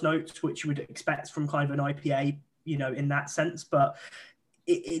citrus notes, which you would expect from kind of an IPA, in that sense. But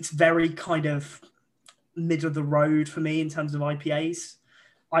it's very kind of mid of the road for me in terms of IPAs.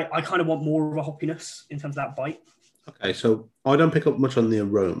 I kind of want more of a hoppiness in terms of that bite. Okay, so I don't pick up much on the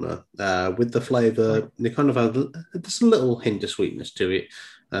aroma. With the flavour, they kind of have just a little hint of sweetness to it,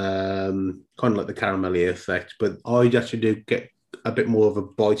 kind of like the caramelly effect. But I actually do get a bit more of a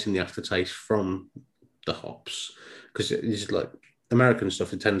bite in the aftertaste from the hops. Because it's like American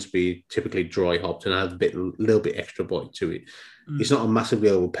stuff, it tends to be typically dry hopped and have a little bit extra bite to it. It's not a massively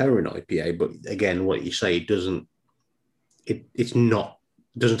overpowering IPA, but again, what you say, it doesn't taste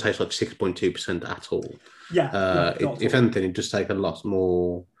like 6.2% at all. Yeah. If anything, it does take a lot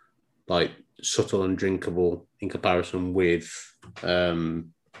more like subtle and drinkable in comparison with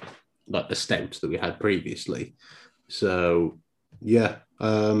like the stouts that we had previously. So yeah.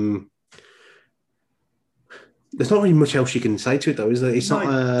 There's not really much else you can say to it, though, is there? It's not.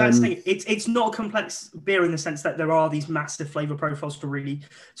 That's the thing. It's not a complex beer in the sense that there are these massive flavour profiles to really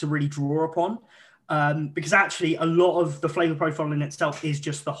draw upon. Because actually, a lot of the flavour profile in itself is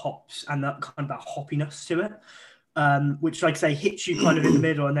just the hops and that kind of that hoppiness to it, which, like I say, hits you kind of in the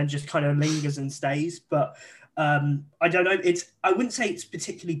middle and then just kind of lingers and stays. But I don't know. I wouldn't say it's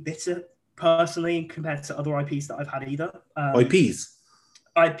particularly bitter personally compared to other IPs that I've had either. IPAs.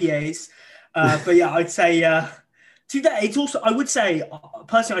 But yeah, I'd say Today, it's also, I would say,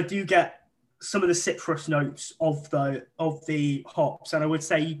 personally, I do get some of the citrus notes of the hops, and I would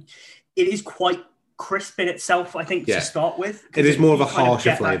say it is quite crisp in itself, I think, to start with. It is more of a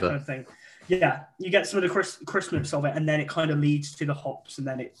harsher flavour. Kind of thing. Yeah, you get some of the crispness of it, and then it kind of leads to the hops, and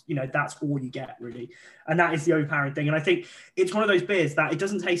then it's, that's all you get, really. And that is the overpowering thing. And I think it's one of those beers that it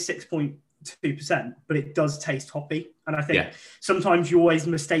doesn't taste 6.2%, but it does taste hoppy. And I think sometimes you always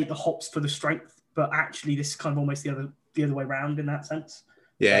mistake the hops for the strength, but actually this is kind of almost the other way around in that sense.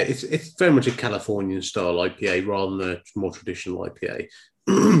 Yeah, it's very much a Californian style IPA rather than a more traditional IPA.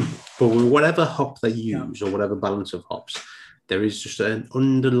 But with whatever hop they use or whatever balance of hops, there is just an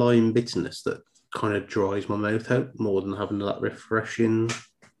underlying bitterness that kind of dries my mouth out more than having that refreshing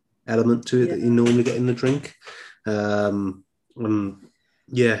element to it that you normally get in the drink.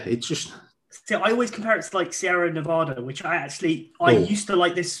 It's just... See, I always compare it to like Sierra Nevada, which I used to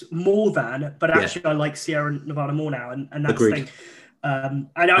like this more than, but actually I like Sierra Nevada more now, and that's Agreed. the thing.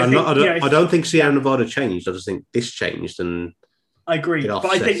 I don't think Sierra Nevada changed. I just think this changed, and I agree. But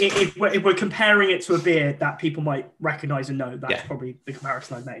I think if we're comparing it to a beer that people might recognise and know, that's probably the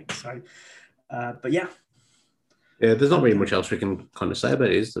comparison I'd make. So, but yeah. Yeah, there's not really much else we can kind of say about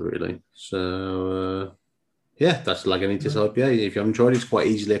it, is there, really? So, that's Lagunitas IPA. If you haven't tried it, it's quite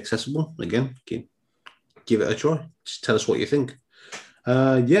easily accessible. Again, give it a try. Just tell us what you think.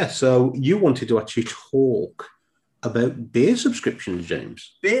 So you wanted to actually talk about beer subscriptions,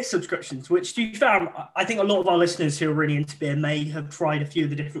 James. Beer subscriptions, which, to be fair, I think a lot of our listeners who are really into beer may have tried a few of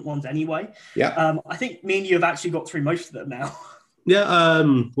the different ones anyway. Yeah. I think me and you have actually got through most of them now. Yeah.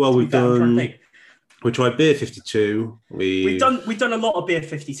 Well, we tried Beer 52. We've done a lot of Beer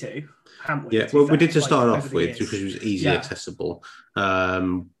 52, haven't we? Yeah. Well, we did to start off with because it was easily accessible.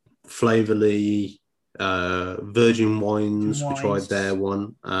 Flavorly. Virgin Wines, we tried their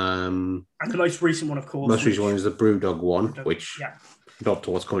one. And the most recent one, of course. Most recent one is the Brewdog one, which not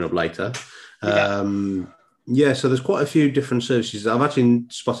to what's coming up later. So there's quite a few different services. I've actually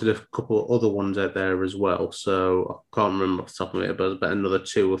spotted a couple of other ones out there as well. So I can't remember off the top of it, but about another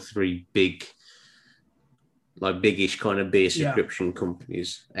 2 or 3 biggish kind of beer subscription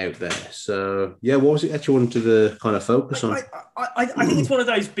companies out there. So what was it that you wanted to kind of focus on? I think it's one of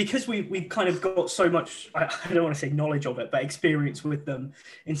those, because we've kind of got so much, I don't want to say knowledge of it, but experience with them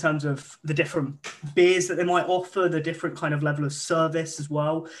in terms of the different beers that they might offer, the different kind of level of service as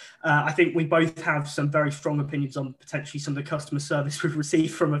well. I think we both have some very strong opinions on potentially some of the customer service we've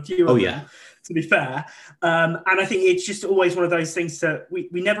received from a few of them, to be fair. And I think it's just always one of those things that we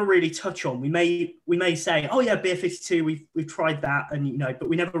never really touch on. We may say, oh yeah, Beer 52, we've tried that, and but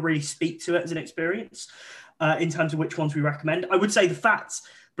we never really speak to it as an experience in terms of which ones we recommend. I would say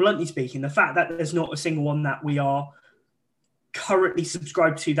bluntly speaking, the fact that there's not a single one that we are currently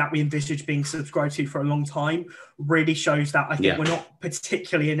subscribed to that we envisage being subscribed to for a long time really shows that I think we're not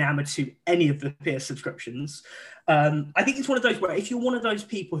particularly enamored to any of the beer subscriptions. I think it's one of those where if you're one of those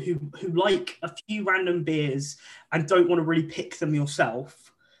people who like a few random beers and don't want to really pick them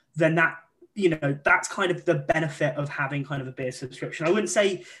yourself, then that's kind of the benefit of having kind of a beer subscription. I wouldn't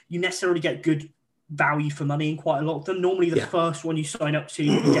say you necessarily get good value for money in quite a lot of them. Normally the first one you sign up to,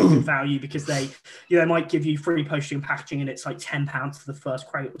 you get good value because they might give you free postage and packaging, and it's like £10 for the first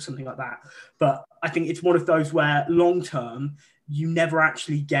crate or something like that. But I think it's one of those where long term you never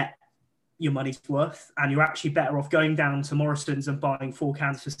actually get your money's worth, and you're actually better off going down to Morrison's and buying 4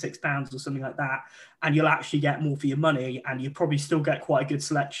 cans for £6 or something like that, and you'll actually get more for your money, and you probably still get quite a good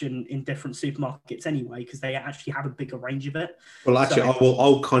selection in different supermarkets anyway, because they actually have a bigger range of it. Well, actually,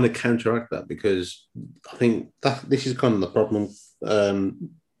 I'll kind of counteract that, because I think that this is kind of the problem.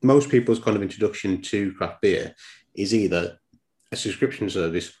 Most people's kind of introduction to craft beer is either a subscription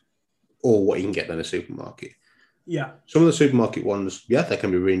service or what you can get in a supermarket. Yeah. Some of the supermarket ones, they can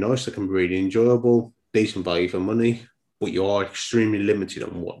be really nice. They can be really enjoyable, decent value for money, but you are extremely limited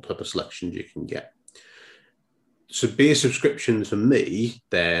on what type of selections you can get. So beer subscriptions, for me,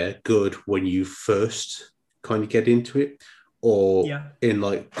 they're good when you first kind of get into it, or in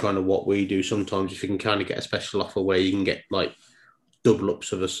like kind of what we do sometimes, if you can kind of get a special offer where you can get like double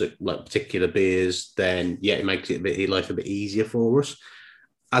ups of particular beers, then it makes it life a bit easier for us.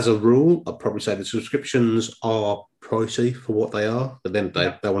 As a rule, I'd probably say the subscriptions are pricey for what they are, but then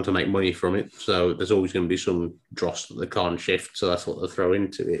they want to make money from it. So there's always going to be some dross that they can't shift. So that's what they throw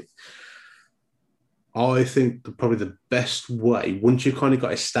into it. I think probably the best way, once you've kind of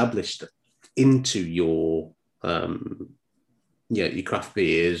got established into your craft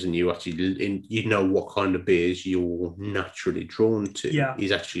beers, and you actually what kind of beers you're naturally drawn to,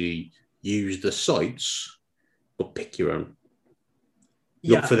 is actually use the sites, but pick your own.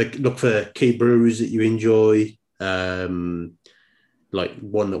 Look for key breweries that you enjoy. Like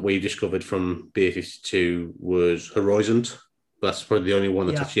one that we discovered from Beer 52 was Horizon. That's probably the only one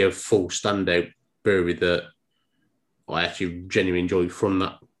that's actually a full standout brewery that I actually genuinely enjoyed from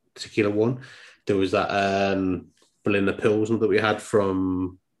that particular one. There was that Berliner Pilsner that we had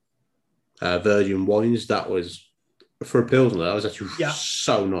from Virgin Wines. That was, for a Pilsner, that was actually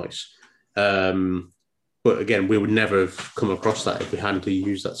so nice. But again, we would never have come across that if we hadn't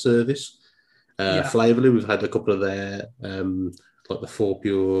used that service. Flavorly, we've had a couple of their like the 4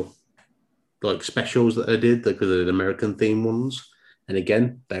 Pure like specials that they did, because they're the American themed ones, and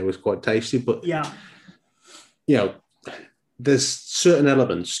again, they was quite tasty. But there's certain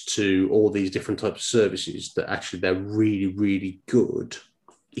elements to all these different types of services that actually they're really, really good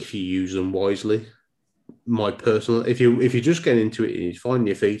if you use them wisely. My personal, if you just get into it and you find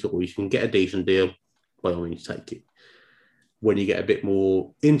your feet, or you can get a decent deal, by all means take it. When you get a bit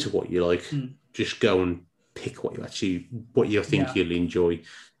more into what you like, just go and pick what you think you'll enjoy.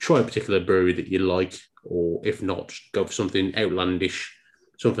 Try a particular brewery that you like, or if not, just go for something outlandish,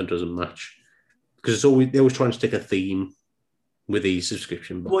 something that doesn't match. Because they're always trying to stick a theme with these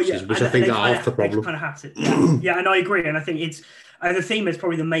subscription boxes, which I think are half the problem. Kind of have to, yeah, and I agree. And I think the theme is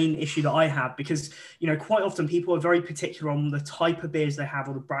probably the main issue that I have, because quite often people are very particular on the type of beers they have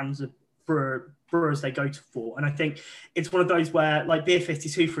or the brands of brewers they go to for. And I think it's one of those where, like Beer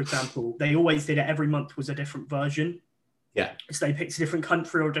 52, for example, they always did it every month was a different version. Yeah. So they picked a different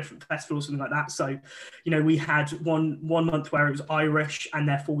country or a different festival or something like that. So, we had one month where it was Irish, and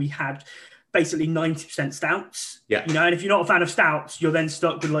therefore we had basically 90% stouts. Yeah. And if you're not a fan of stouts, you're then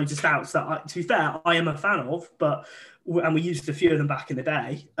stuck with loads of stouts that, to be fair, I am a fan of, and we used a few of them back in the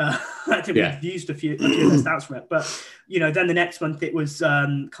day. I think we've used a few of the stouts from it. But, then the next month it was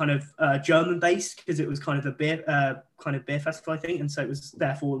kind of German-based, because it was kind of a beer festival, I think. And so it was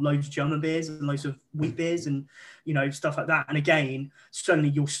therefore loads of German beers and loads of wheat beers and, stuff like that. And again, suddenly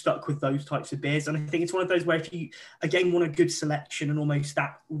you're stuck with those types of beers. And I think it's one of those where if you, again, want a good selection and almost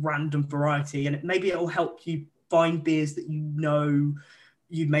that random variety, and maybe it'll help you find beers that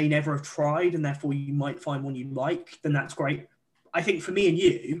you may never have tried, and therefore you might find one you like, then that's great. I think for me and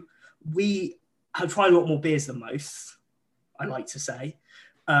you, we have tried a lot more beers than most, I like to say.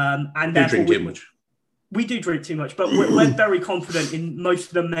 And therefore we do drink too much, but we're very confident in most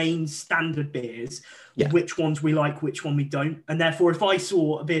of the main standard beers, which ones we like, which one we don't. And therefore, if I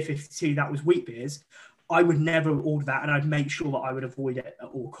saw a Beer 52 that was wheat beers, I would never order that, and I'd make sure that I would avoid it at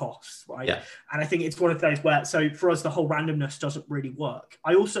all costs, right? Yeah. And I think it's one of those where, so for us, the whole randomness doesn't really work.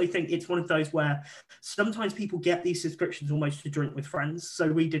 I also think it's one of those where sometimes people get these subscriptions almost to drink with friends.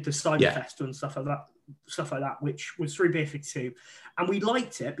 So we did the Cyber Festival and stuff like that, which was through Beer 52. And we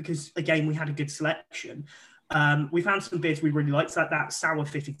liked it because, again, we had a good selection. We found some beers we really liked, like that Sour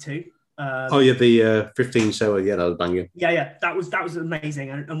 52. The 15 sour, that was banging. Yeah, that was amazing,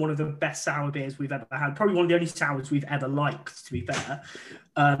 and one of the best sour beers we've ever had. Probably one of the only sours we've ever liked, to be fair.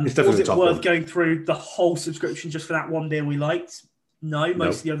 It's definitely was it worth going through the whole subscription just for that one beer we liked? No,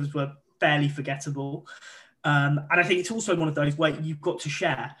 most of the others were fairly forgettable. And I think it's also one of those where you've got to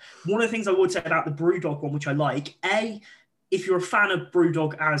share. One of the things I would say about the Brewdog one, which I like, if you're a fan of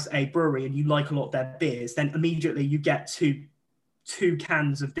Brewdog as a brewery and you like a lot of their beers, then immediately you get two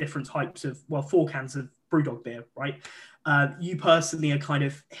cans of different types of, 4 cans of Brewdog beer, right? You personally are kind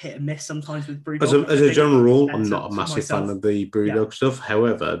of hit and miss sometimes with Brewdog. As a general rule, I'm not a massive fan of the Brewdog stuff.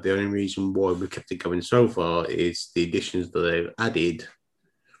 However, the only reason why we kept it going so far is the additions that they've added.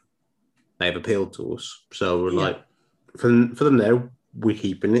 They've appealed to us. So we're like, for them now, we're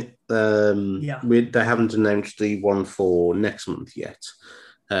keeping it. They haven't announced the one for next month yet.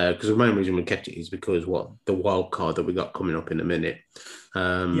 Because the main reason we kept it is because the wild card that we got coming up in a minute.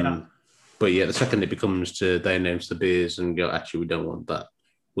 But the second it becomes they announce the beers and go, actually, we don't want that,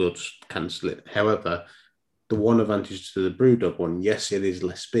 we'll just cancel it. However, the one advantage to the Brewdog one, yes, it is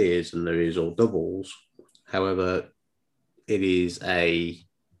less beers and there is all doubles. However, it is a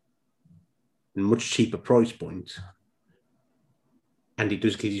much cheaper price point, and it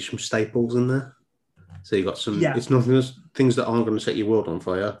does give you some staples in there. So you got some. It's nothing. Things that aren't going to set your world on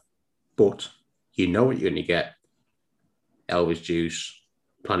fire, but you know what you're going to get. Elvis Juice,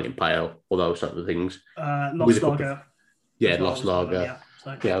 Planet Pale, all those type of things. Lost Lager. Lost Lager.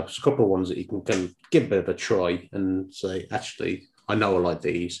 There's a couple of ones that you can kind of give a bit of a try and say, actually, I know I like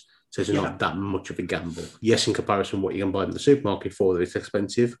these, so it's not that much of a gamble. Yes, in comparison to what you can buy in the supermarket for, it's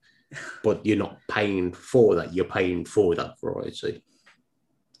expensive, but you're not paying for that. You're paying for that variety.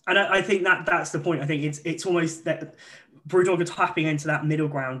 And I think that's the point. I think it's almost that Brewdog are tapping into that middle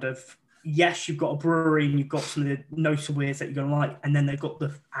ground of yes, you've got a brewery and you've got some of the notable beers that you're going to like, and then they've got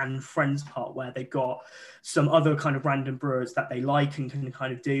the and friends part where they've got some other kind of random brewers that they like and can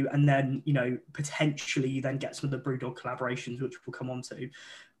kind of do, and then potentially you then get some of the BrewDog collaborations, which we'll come on to,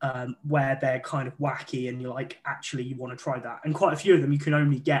 where they're kind of wacky and you're like, actually, you want to try that, and quite a few of them you can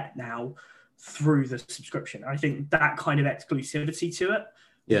only get now through the subscription. I think that kind of exclusivity to it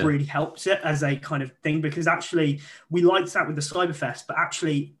really helps it as a kind of thing, because actually we liked that with the Cyberfest, but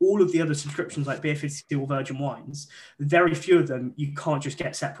actually all of the other subscriptions like Beer 52 or Virgin Wines, very few of them you can't just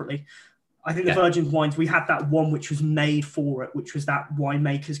get separately. I think the Virgin Wines, we had that one which was made for it, which was that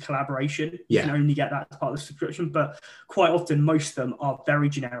winemakers collaboration. You can only get that as part of the subscription, but quite often most of them are very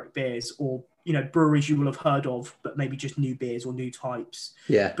generic beers or breweries you will have heard of, but maybe just new beers or new types.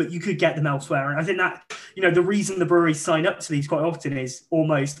 Yeah. But you could get them elsewhere. And I think that, the reason the breweries sign up to these quite often is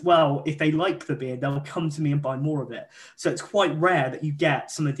almost, well, if they like the beer, they'll come to me and buy more of it. So it's quite rare that you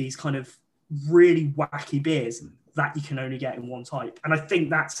get some of these kind of really wacky beers that you can only get in one type. And I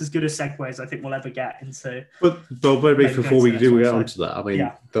think that's as good a segue as I think we'll ever get into. But maybe before we do get onto that, I mean,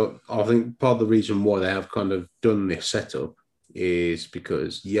 I think part of the reason why they have kind of done this setup is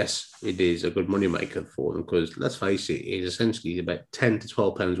because, yes, it is a good moneymaker for them, because let's face it, it's essentially about 10 to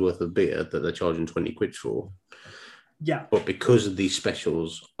 12 pounds worth of beer that they're charging 20 quid for. Yeah. But because these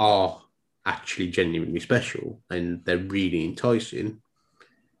specials are actually genuinely special and they're really enticing,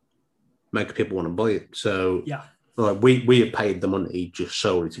 make people want to buy it. So we have paid the money just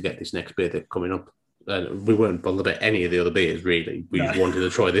solely to get this next beer that's coming up. We weren't bothered about any of the other beers, really. We just wanted to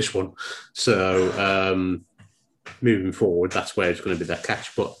try this one. So moving forward, that's where it's going to be that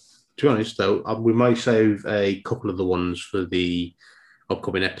catch. But to be honest, though, we may save a couple of the ones for the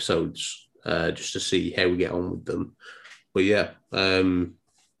upcoming episodes just to see how we get on with them. But yeah,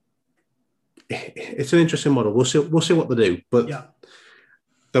 it's an interesting model. We'll see what they do. But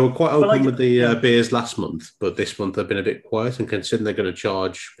they were quite open with the beers last month, but this month they've been a bit quiet. And considering they're going to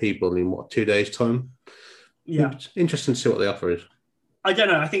charge people in 2 days' time, it's interesting to see what the offer is. I don't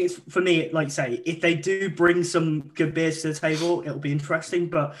know. I think it's, for me, like you say, if they do bring some good beers to the table, it'll be interesting.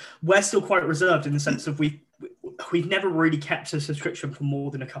 But we're still quite reserved in the sense of we've never really kept a subscription for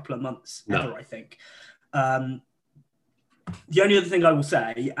more than a couple of months ever, I think. The only other thing I will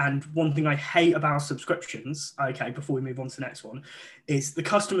say, and one thing I hate about subscriptions, before we move on to the next one, is the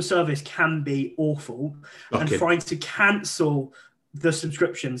customer service can be awful. And trying to cancel the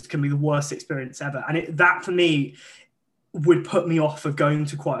subscriptions can be the worst experience ever. And that, for me, would put me off of going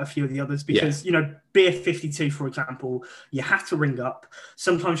to quite a few of the others because, Beer 52, for example, you have to ring up.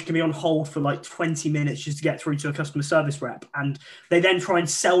 Sometimes you can be on hold for like 20 minutes just to get through to a customer service rep. And they then try and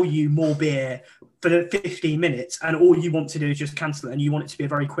sell you more beer for the 15 minutes. And all you want to do is just cancel it. And you want it to be a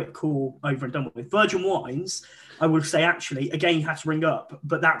very quick call over and done with. Virgin Wines, I would say, actually, again, you had to ring up.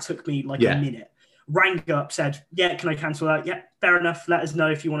 But that took me like a minute. Rang up, said, can I cancel that? Yeah, fair enough. Let us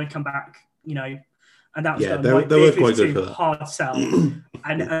know if you want to come back, And that was they were quite good for that. Hard sell.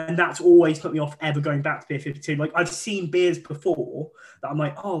 and that's always put me off ever going back to Beer 52. Like, I've seen beers before that I'm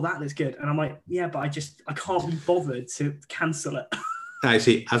like, oh, that looks good. And I'm like, yeah, but I can't be bothered to cancel it. I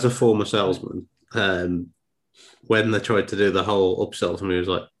see, as a former salesman, when they tried to do the whole upsell to me, it was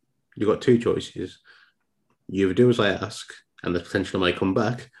like, you've got two choices. You either do as I ask, and the potential may come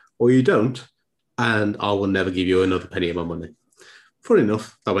back, or you don't, and I will never give you another penny of my money. Funny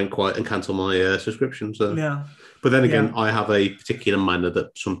enough, I went quiet and cancelled my subscription. So, but then again, I have a particular manner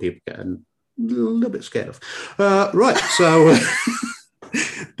that some people get a little bit scared of. Right, so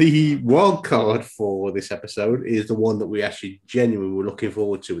the wild card for this episode is the one that we actually genuinely were looking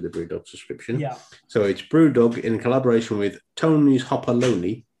forward to with the BrewDog subscription. Yeah. So it's BrewDog in collaboration with Tony's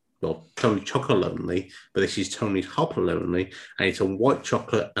Hopalonely. Well, Tony Chocolonely, but this is Tony's Hopalonely, and it's a white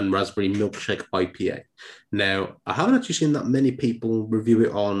chocolate and raspberry milkshake IPA. Now, I haven't actually seen that many people review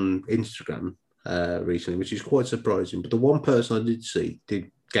it on Instagram recently, which is quite surprising. But the one person I did see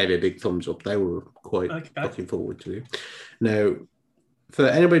gave it a big thumbs up. They were quite looking forward to it. Now, for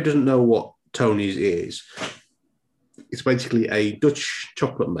anybody who doesn't know what Tony's is, it's basically a Dutch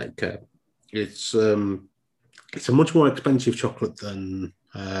chocolate maker. It's a much more expensive chocolate than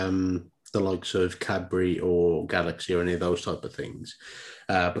the likes of Cadbury or Galaxy or any of those type of things.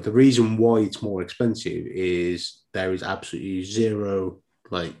 But the reason why it's more expensive is there is absolutely zero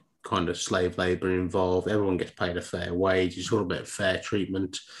kind of slave labor involved. Everyone gets paid a fair wage. It's all about fair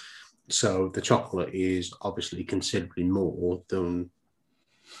treatment. So the chocolate is obviously considerably more than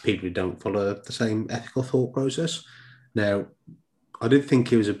people who don't follow the same ethical thought process. Now, I did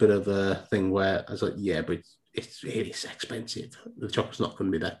think it was a bit of a thing where I was like, yeah, but it is expensive. The chocolate's not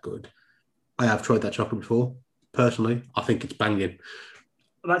going to be that good. I have tried that chocolate before. Personally, I think it's banging.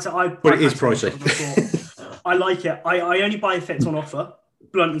 But it is pricey. I like it. I only buy if it's on offer,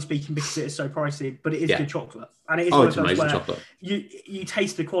 bluntly speaking, because it is so pricey. But it is good chocolate, and it is one of those where chocolate. you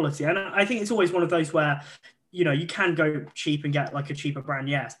taste the quality. And I think it's always one of those where, you know, you can go cheap and get like a cheaper brand,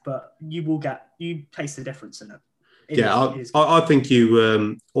 yes, but you taste the difference in it. I think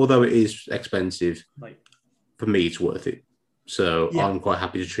you, although it is expensive, for me it's worth it. So I'm quite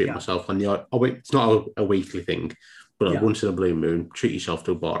happy to treat myself on the. It's not a weekly thing, but once in a blue moon, treat yourself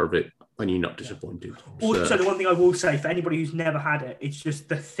to a bar of it when you're not disappointed. Also, the one thing I will say for anybody who's never had it, it's just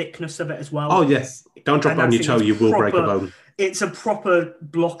the thickness of it as well. Oh yes, don't drop it on your toe; you will break a bone. It's a proper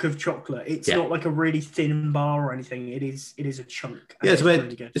block of chocolate. It's not like a really thin bar or anything. It is a chunk. Yeah, it's about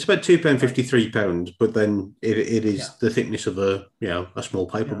 £2.50, £3, but then it is the thickness of a small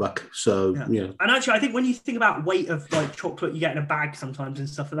paperback. So and actually, I think when you think about weight of like chocolate you get in a bag sometimes and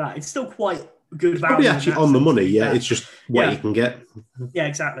stuff like that, it's still quite good value. Probably actually on the money. Yeah, it's just what you can get. Yeah,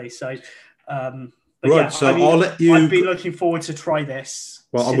 exactly. So. I'll let you. I've been looking forward to try this.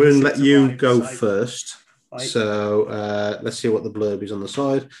 Well, I'm going to let you go first. Right. So let's see what the blurb is on the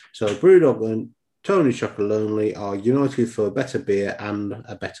side. So Brewdog and Tony Chocolonely are united for a better beer and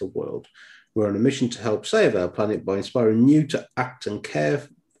a better world. We're on a mission to help save our planet by inspiring you to act and care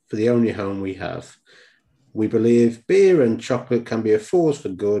for the only home we have. We believe beer and chocolate can be a force for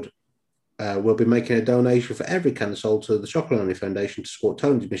good. We'll be making a donation for every can sold to the Chocolonely Foundation to support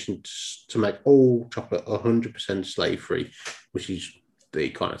Tony's mission to make all chocolate 100% slave-free, which is the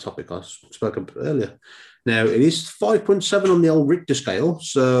kind of topic I spoke about earlier. Now, it is 5.7 on the old Richter scale,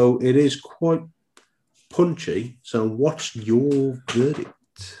 so it is quite punchy. So what's your verdict?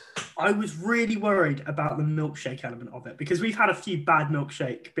 I was really worried about the milkshake element of it because we've had a few bad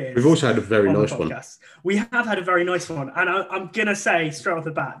milkshake beers. We've also had a very nice one. We have had a very nice one. And I'm going to say straight off the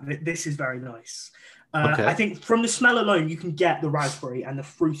bat that this is very nice. I think from the smell alone, you can get the raspberry and the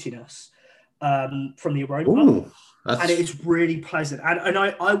fruitiness from the aroma. Ooh, and it is really pleasant. And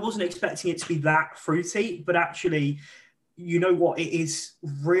I wasn't expecting it to be that fruity, but actually, you know what? It is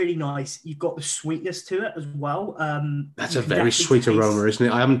really nice. You've got the sweetness to it as well. That's a very sweet aroma, isn't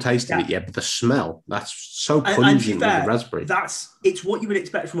it? I haven't tasted it yet, but the smell, that's so pungent with the raspberry. It's what you would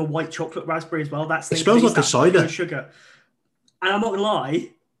expect from a white chocolate raspberry as well. It smells like a cider. Sugar. And I'm not going to lie,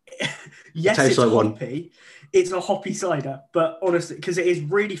 yes, it's like hoppy. It's a hoppy cider, but honestly, because it is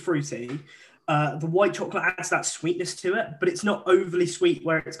really fruity, the white chocolate adds that sweetness to it, but it's not overly sweet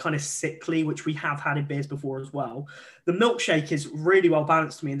where it's kind of sickly, which we have had in beers before as well. The milkshake is really well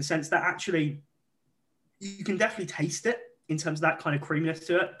balanced to me in the sense that actually you can definitely taste it in terms of that kind of creaminess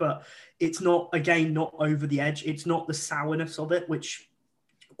to it, but it's not over the edge. It's not the sourness of it, which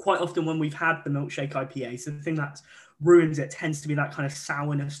quite often when we've had the milkshake IPAs, the thing that ruins it tends to be that kind of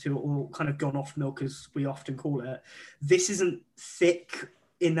sourness to it, or kind of gone off milk as we often call it. This isn't thick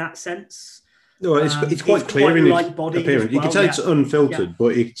in that sense. No, it's quite clear in its appearance. Well. You can tell it's unfiltered,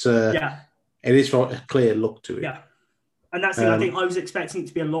 but it is got a clear look to it. Yeah, and that's the I think I was expecting it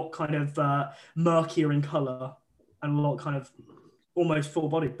to be a lot kind of murkier in colour and a lot kind of almost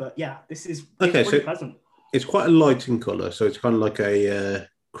full-bodied. But yeah, this is pretty pleasant. It's quite a light in colour, so it's kind of like a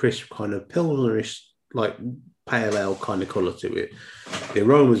crisp kind of pilsnerish, like pale ale kind of colour to it. The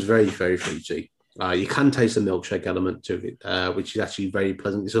aroma is very, very fruity. You can taste the milkshake element to it, which is actually very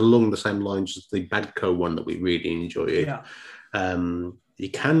pleasant. It's along the same lines as the Badco one that we really enjoy. Yeah. You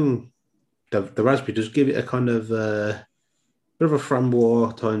can, the raspberry does give it a kind of bit of a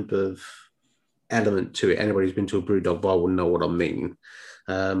framboise type of element to it. Anybody who's been to a Brewdog bar will know what I mean.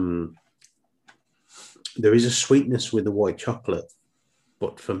 There is a sweetness with the white chocolate,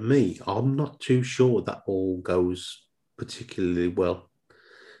 but for me, I'm not too sure that all goes particularly well.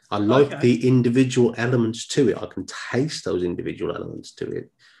 I like the individual elements to it. I can taste those individual elements to it.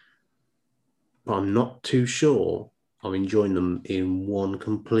 But I'm not too sure I'm enjoying them in one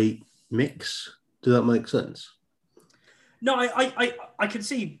complete mix. Does that make sense? No, I can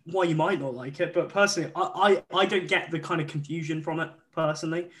see why you might not like it, but personally, I don't get the kind of confusion from it,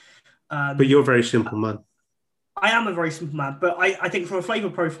 personally. But you're a very simple man. I am a very simple man, but I think from a flavour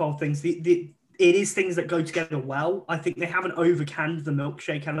profile things, it is things that go together well. I think they haven't overcanned the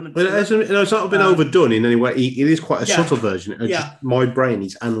milkshake element. Well, it's not been overdone in any way. It is quite a subtle version. Just my brain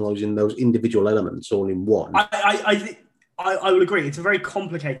is analysing those individual elements all in one. I will agree. It's a very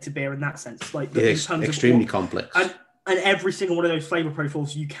complicated beer in that sense. Like it is extremely complex. And every single one of those flavour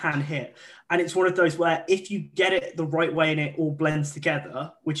profiles you can hit. And it's one of those where if you get it the right way and it all blends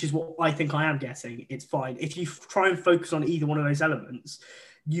together, which is what I think I am getting, it's fine. If you try and focus on either one of those elements,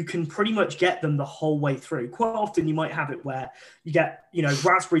 you can pretty much get them the whole way through. Quite often you might have it where you get,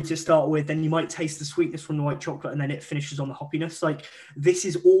 raspberry to start with, then you might taste the sweetness from the white chocolate, and then it finishes on the hoppiness. Like, this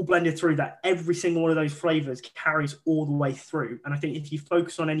is all blended through, that every single one of those flavors carries all the way through. And I think if you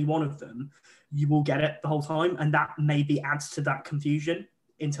focus on any one of them, you will get it the whole time. And that maybe adds to that confusion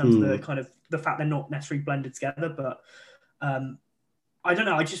in terms of the kind of the fact they're not necessarily blended together. But I don't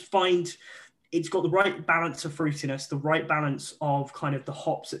know. I just find it's got the right balance of fruitiness, the right balance of kind of the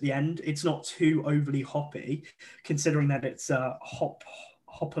hops at the end. It's not too overly hoppy, considering that it's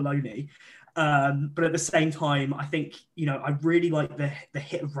hopaloni. But at the same time, I think, I really like the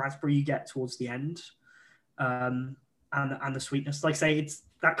hit of raspberry you get towards the end, and the sweetness. Like I say, it's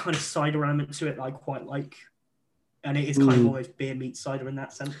that kind of cider element to it that I quite like. And it is kind of almost beer meets cider in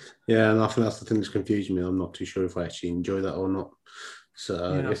that sense. Yeah, and I think that's the thing that's confusing me. I'm not too sure if I actually enjoy that or not.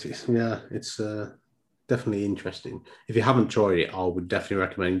 So it's definitely interesting. If you haven't tried it, I would definitely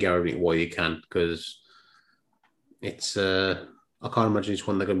recommend going while you can, because it's I can't imagine it's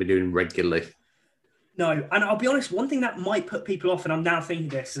one they're going to be doing regularly. No, and I'll be honest, one thing that might put people off, and I'm now thinking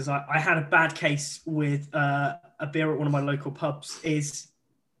this, is I had a bad case with a beer at one of my local pubs, is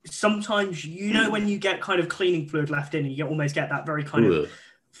sometimes, when you get kind of cleaning fluid left in, and you almost get that very kind of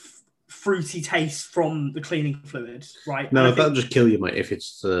fruity taste from the cleaning fluid, right? No, that'll just kill you, mate, if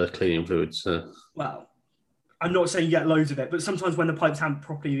it's cleaning fluid. So. Well, I'm not saying you get loads of it, but sometimes when the pipes haven't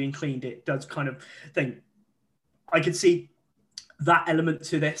properly been cleaned, it does kind of thing. I could see that element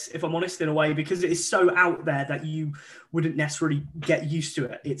to this, if I'm honest, in a way, because it is so out there that you wouldn't necessarily get used to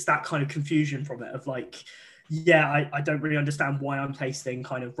it. It's that kind of confusion from it of like, I don't really understand why I'm tasting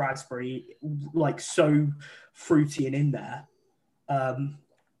kind of raspberry, like so fruity and in there.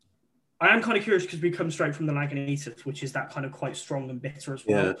 I am kind of curious because we come straight from the Lagunitas, which is that kind of quite strong and bitter as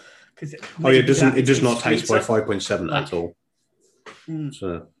well. Yeah. It does not taste by 5.7 at all.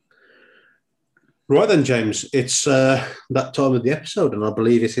 So. Right then, James, it's that time of the episode, and I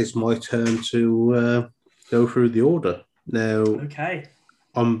believe it is my turn to go through the order. Now, okay.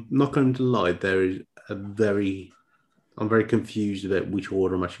 I'm not going to lie, I'm very confused about which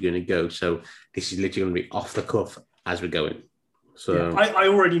order I'm actually going to go. So this is literally going to be off the cuff as we're going. So I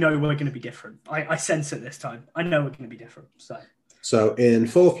already know we're going to be different. I sense it this time. I know we're going to be different. So in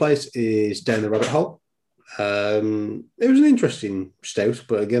fourth place is Down the Rabbit Hole. It was an interesting stout,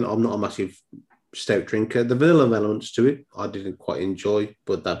 but again, I'm not a massive stout drinker. The vanilla elements to it, I didn't quite enjoy,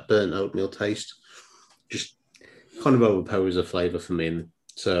 but that burnt oatmeal taste just kind of overpowers the flavour for me.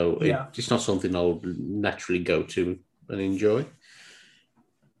 So it's not something I would naturally go to and enjoy.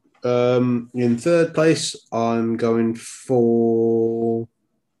 In third place, I'm going for.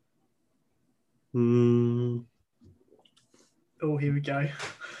 Oh, here we go.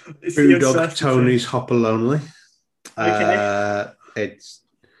 Brewdog Tony's Hopalonely. Okay. It's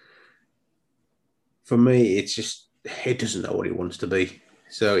for me. It's just it doesn't know what it wants to be.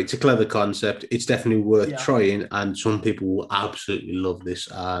 So it's a clever concept. It's definitely worth trying, and some people will absolutely love this,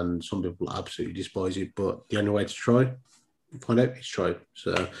 and some people will absolutely despise it. But the only way to find out is try.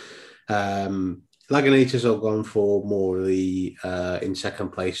 So Lagunitas have gone for more of the in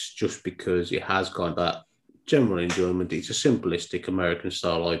second place, just because it has got that general enjoyment. It's a simplistic American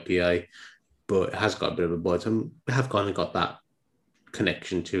style IPA, but it has got a bit of a bite, and we have kind of got that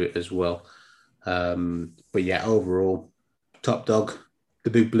connection to it as well. But yeah, overall, top dog. The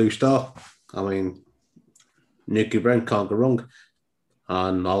Big Blue Star. I mean, Nuki Brown can't go wrong.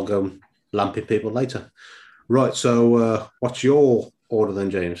 And I'll go lamping people later. Right, so what's your order then,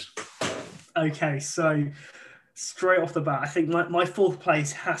 James? Okay, so straight off the bat, I think my fourth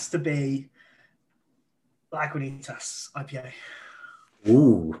place has to be Lagunitas IPA.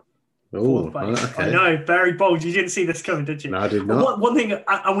 Ooh. Okay. I know, very bold. You didn't see this coming, did you? No, I did not. One thing,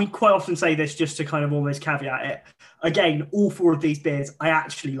 and we quite often say this just to kind of almost caveat it. Again, all four of these beers I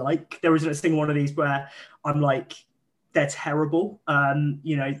actually like. There isn't a single one of these where I'm like, they're terrible. Down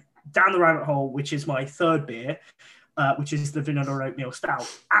the Rabbit Hole, which is my third beer, which is the vanilla oatmeal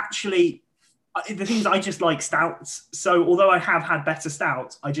stout. Actually, the things I just like stouts. So although I have had better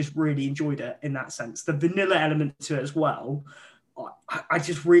stouts, I just really enjoyed it in that sense. The vanilla element to it as well. I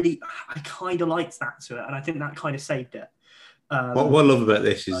kind of liked that to it, and I think that kind of saved it. What I love about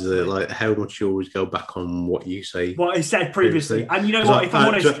this is like how much you always go back on what you say. What I said previously. And you know what? If I'm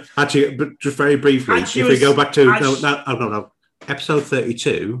honest, actually, but just very briefly, if we go back to no, episode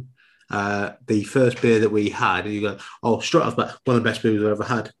 32, the first beer that we had, and you go, straight off, but one of the best beers I've ever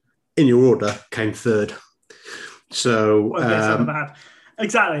had. In your order, came third. So.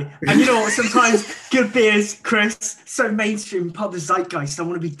 Exactly. And you know what? Sometimes good beers, Chris, so mainstream, part of the zeitgeist. I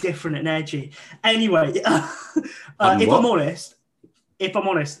want to be different and edgy. Anyway, if I'm honest, if I'm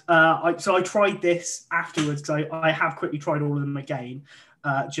honest, I tried this afterwards because I have quickly tried all of them again,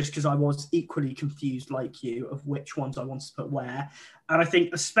 just because I was equally confused like you of which ones I wanted to put where. And I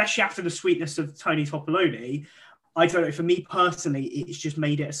think, especially after the sweetness of Tony Topoloni, I don't know, for me personally, it's just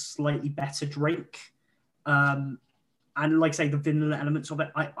made it a slightly better drink. And like I say, the vanilla elements of it,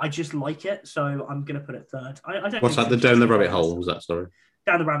 I just like it. So I'm going to put it third. I don't. What's that? The down the rabbit hole? Was that, sorry?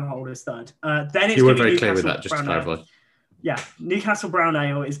 Down the rabbit hole is third. Then it's you were very clear with that, just to clarify. Ale. Yeah, Newcastle Brown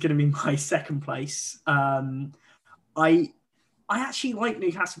Ale is going to be my second place. I actually like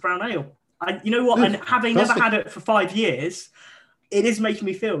Newcastle Brown Ale. You know what? And having never had it for 5 years, it is making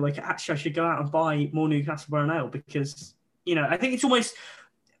me feel like actually I should go out and buy more Newcastle Brown Ale because, you know, I think it's almost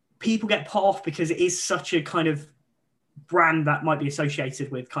people get put off because it is such a kind of brand that might be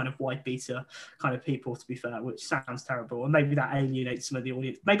associated with kind of white beater kind of people, to be fair, which sounds terrible. And maybe that alienates some of the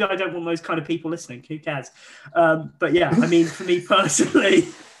audience. Maybe I don't want those kind of people listening. Who cares? But yeah, I mean, for me personally,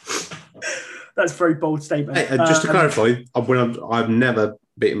 that's a very bold statement. Hey, just to clarify, I've never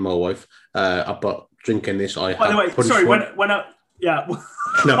beaten my wife, but drinking this, I by have. By the way, sorry, when I, yeah.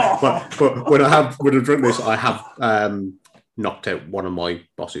 No, but when I drink this, I have knocked out one of my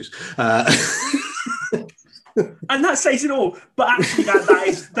bosses. And that says it all. But actually,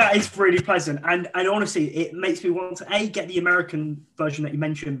 that is really pleasant. And honestly, it makes me want to get the American version that you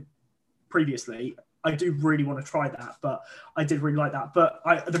mentioned previously. I do really want to try that, but I did really like that. But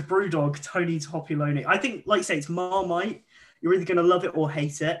the Brewdog Tony Topoloni, I think, like I say, it's Marmite. You're either going to love it or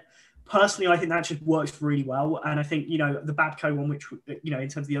hate it. Personally, I think that just works really well. And I think, you know, the Babco one, which, you know, in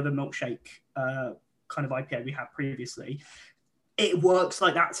terms of the other milkshake kind of IPA we had previously, it works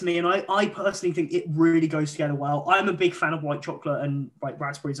like that to me. And I personally think it really goes together well. I'm a big fan of white chocolate and like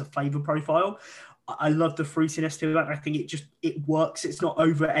raspberry as a flavor profile. I love the fruitiness to it. I think it works. It's not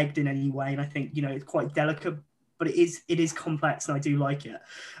over egged in any way. And I think, you know, it's quite delicate, but it is complex and I do like it.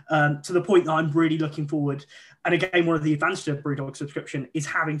 To the point that I'm really looking forward. And again, one of the advantages of Brewdog subscription is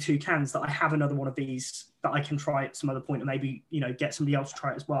having 2 cans, that I have another one of these that I can try at some other point and maybe, you know, get somebody else to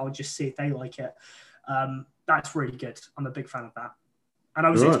try it as well and just see if they like it. That's really good. I'm a big fan of that. And I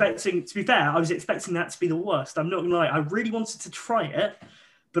was expecting, to be fair, I was expecting that to be the worst. I'm not going to lie. I really wanted to try it,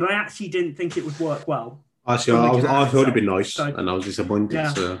 but I actually didn't think it would work well. Actually, I thought it'd be nice, and I was disappointed.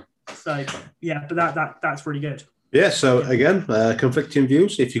 Yeah. So yeah, but that's really good. Yeah, so again, conflicting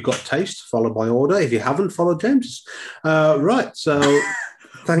views. If you've got taste, follow my order. If you haven't, follow James's. Right, so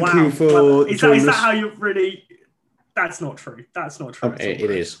thank you for is that how you really... That's not true. That's not true. It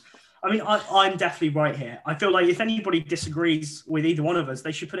is. I mean, I'm definitely right here. I feel like if anybody disagrees with either one of us,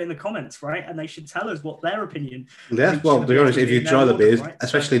 they should put it in the comments, right? And they should tell us what their opinion. Yeah, well, to be honest, if you try the beers, right?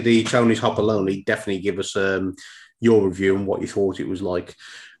 Especially the Tony's Hopaloni, definitely give us your review and what you thought it was like.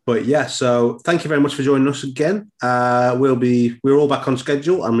 But yeah, so thank you very much for joining us again. We're all back on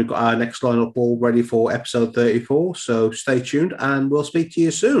schedule and we've got our next lineup all ready for episode 34. So stay tuned and we'll speak to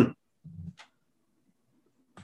you soon.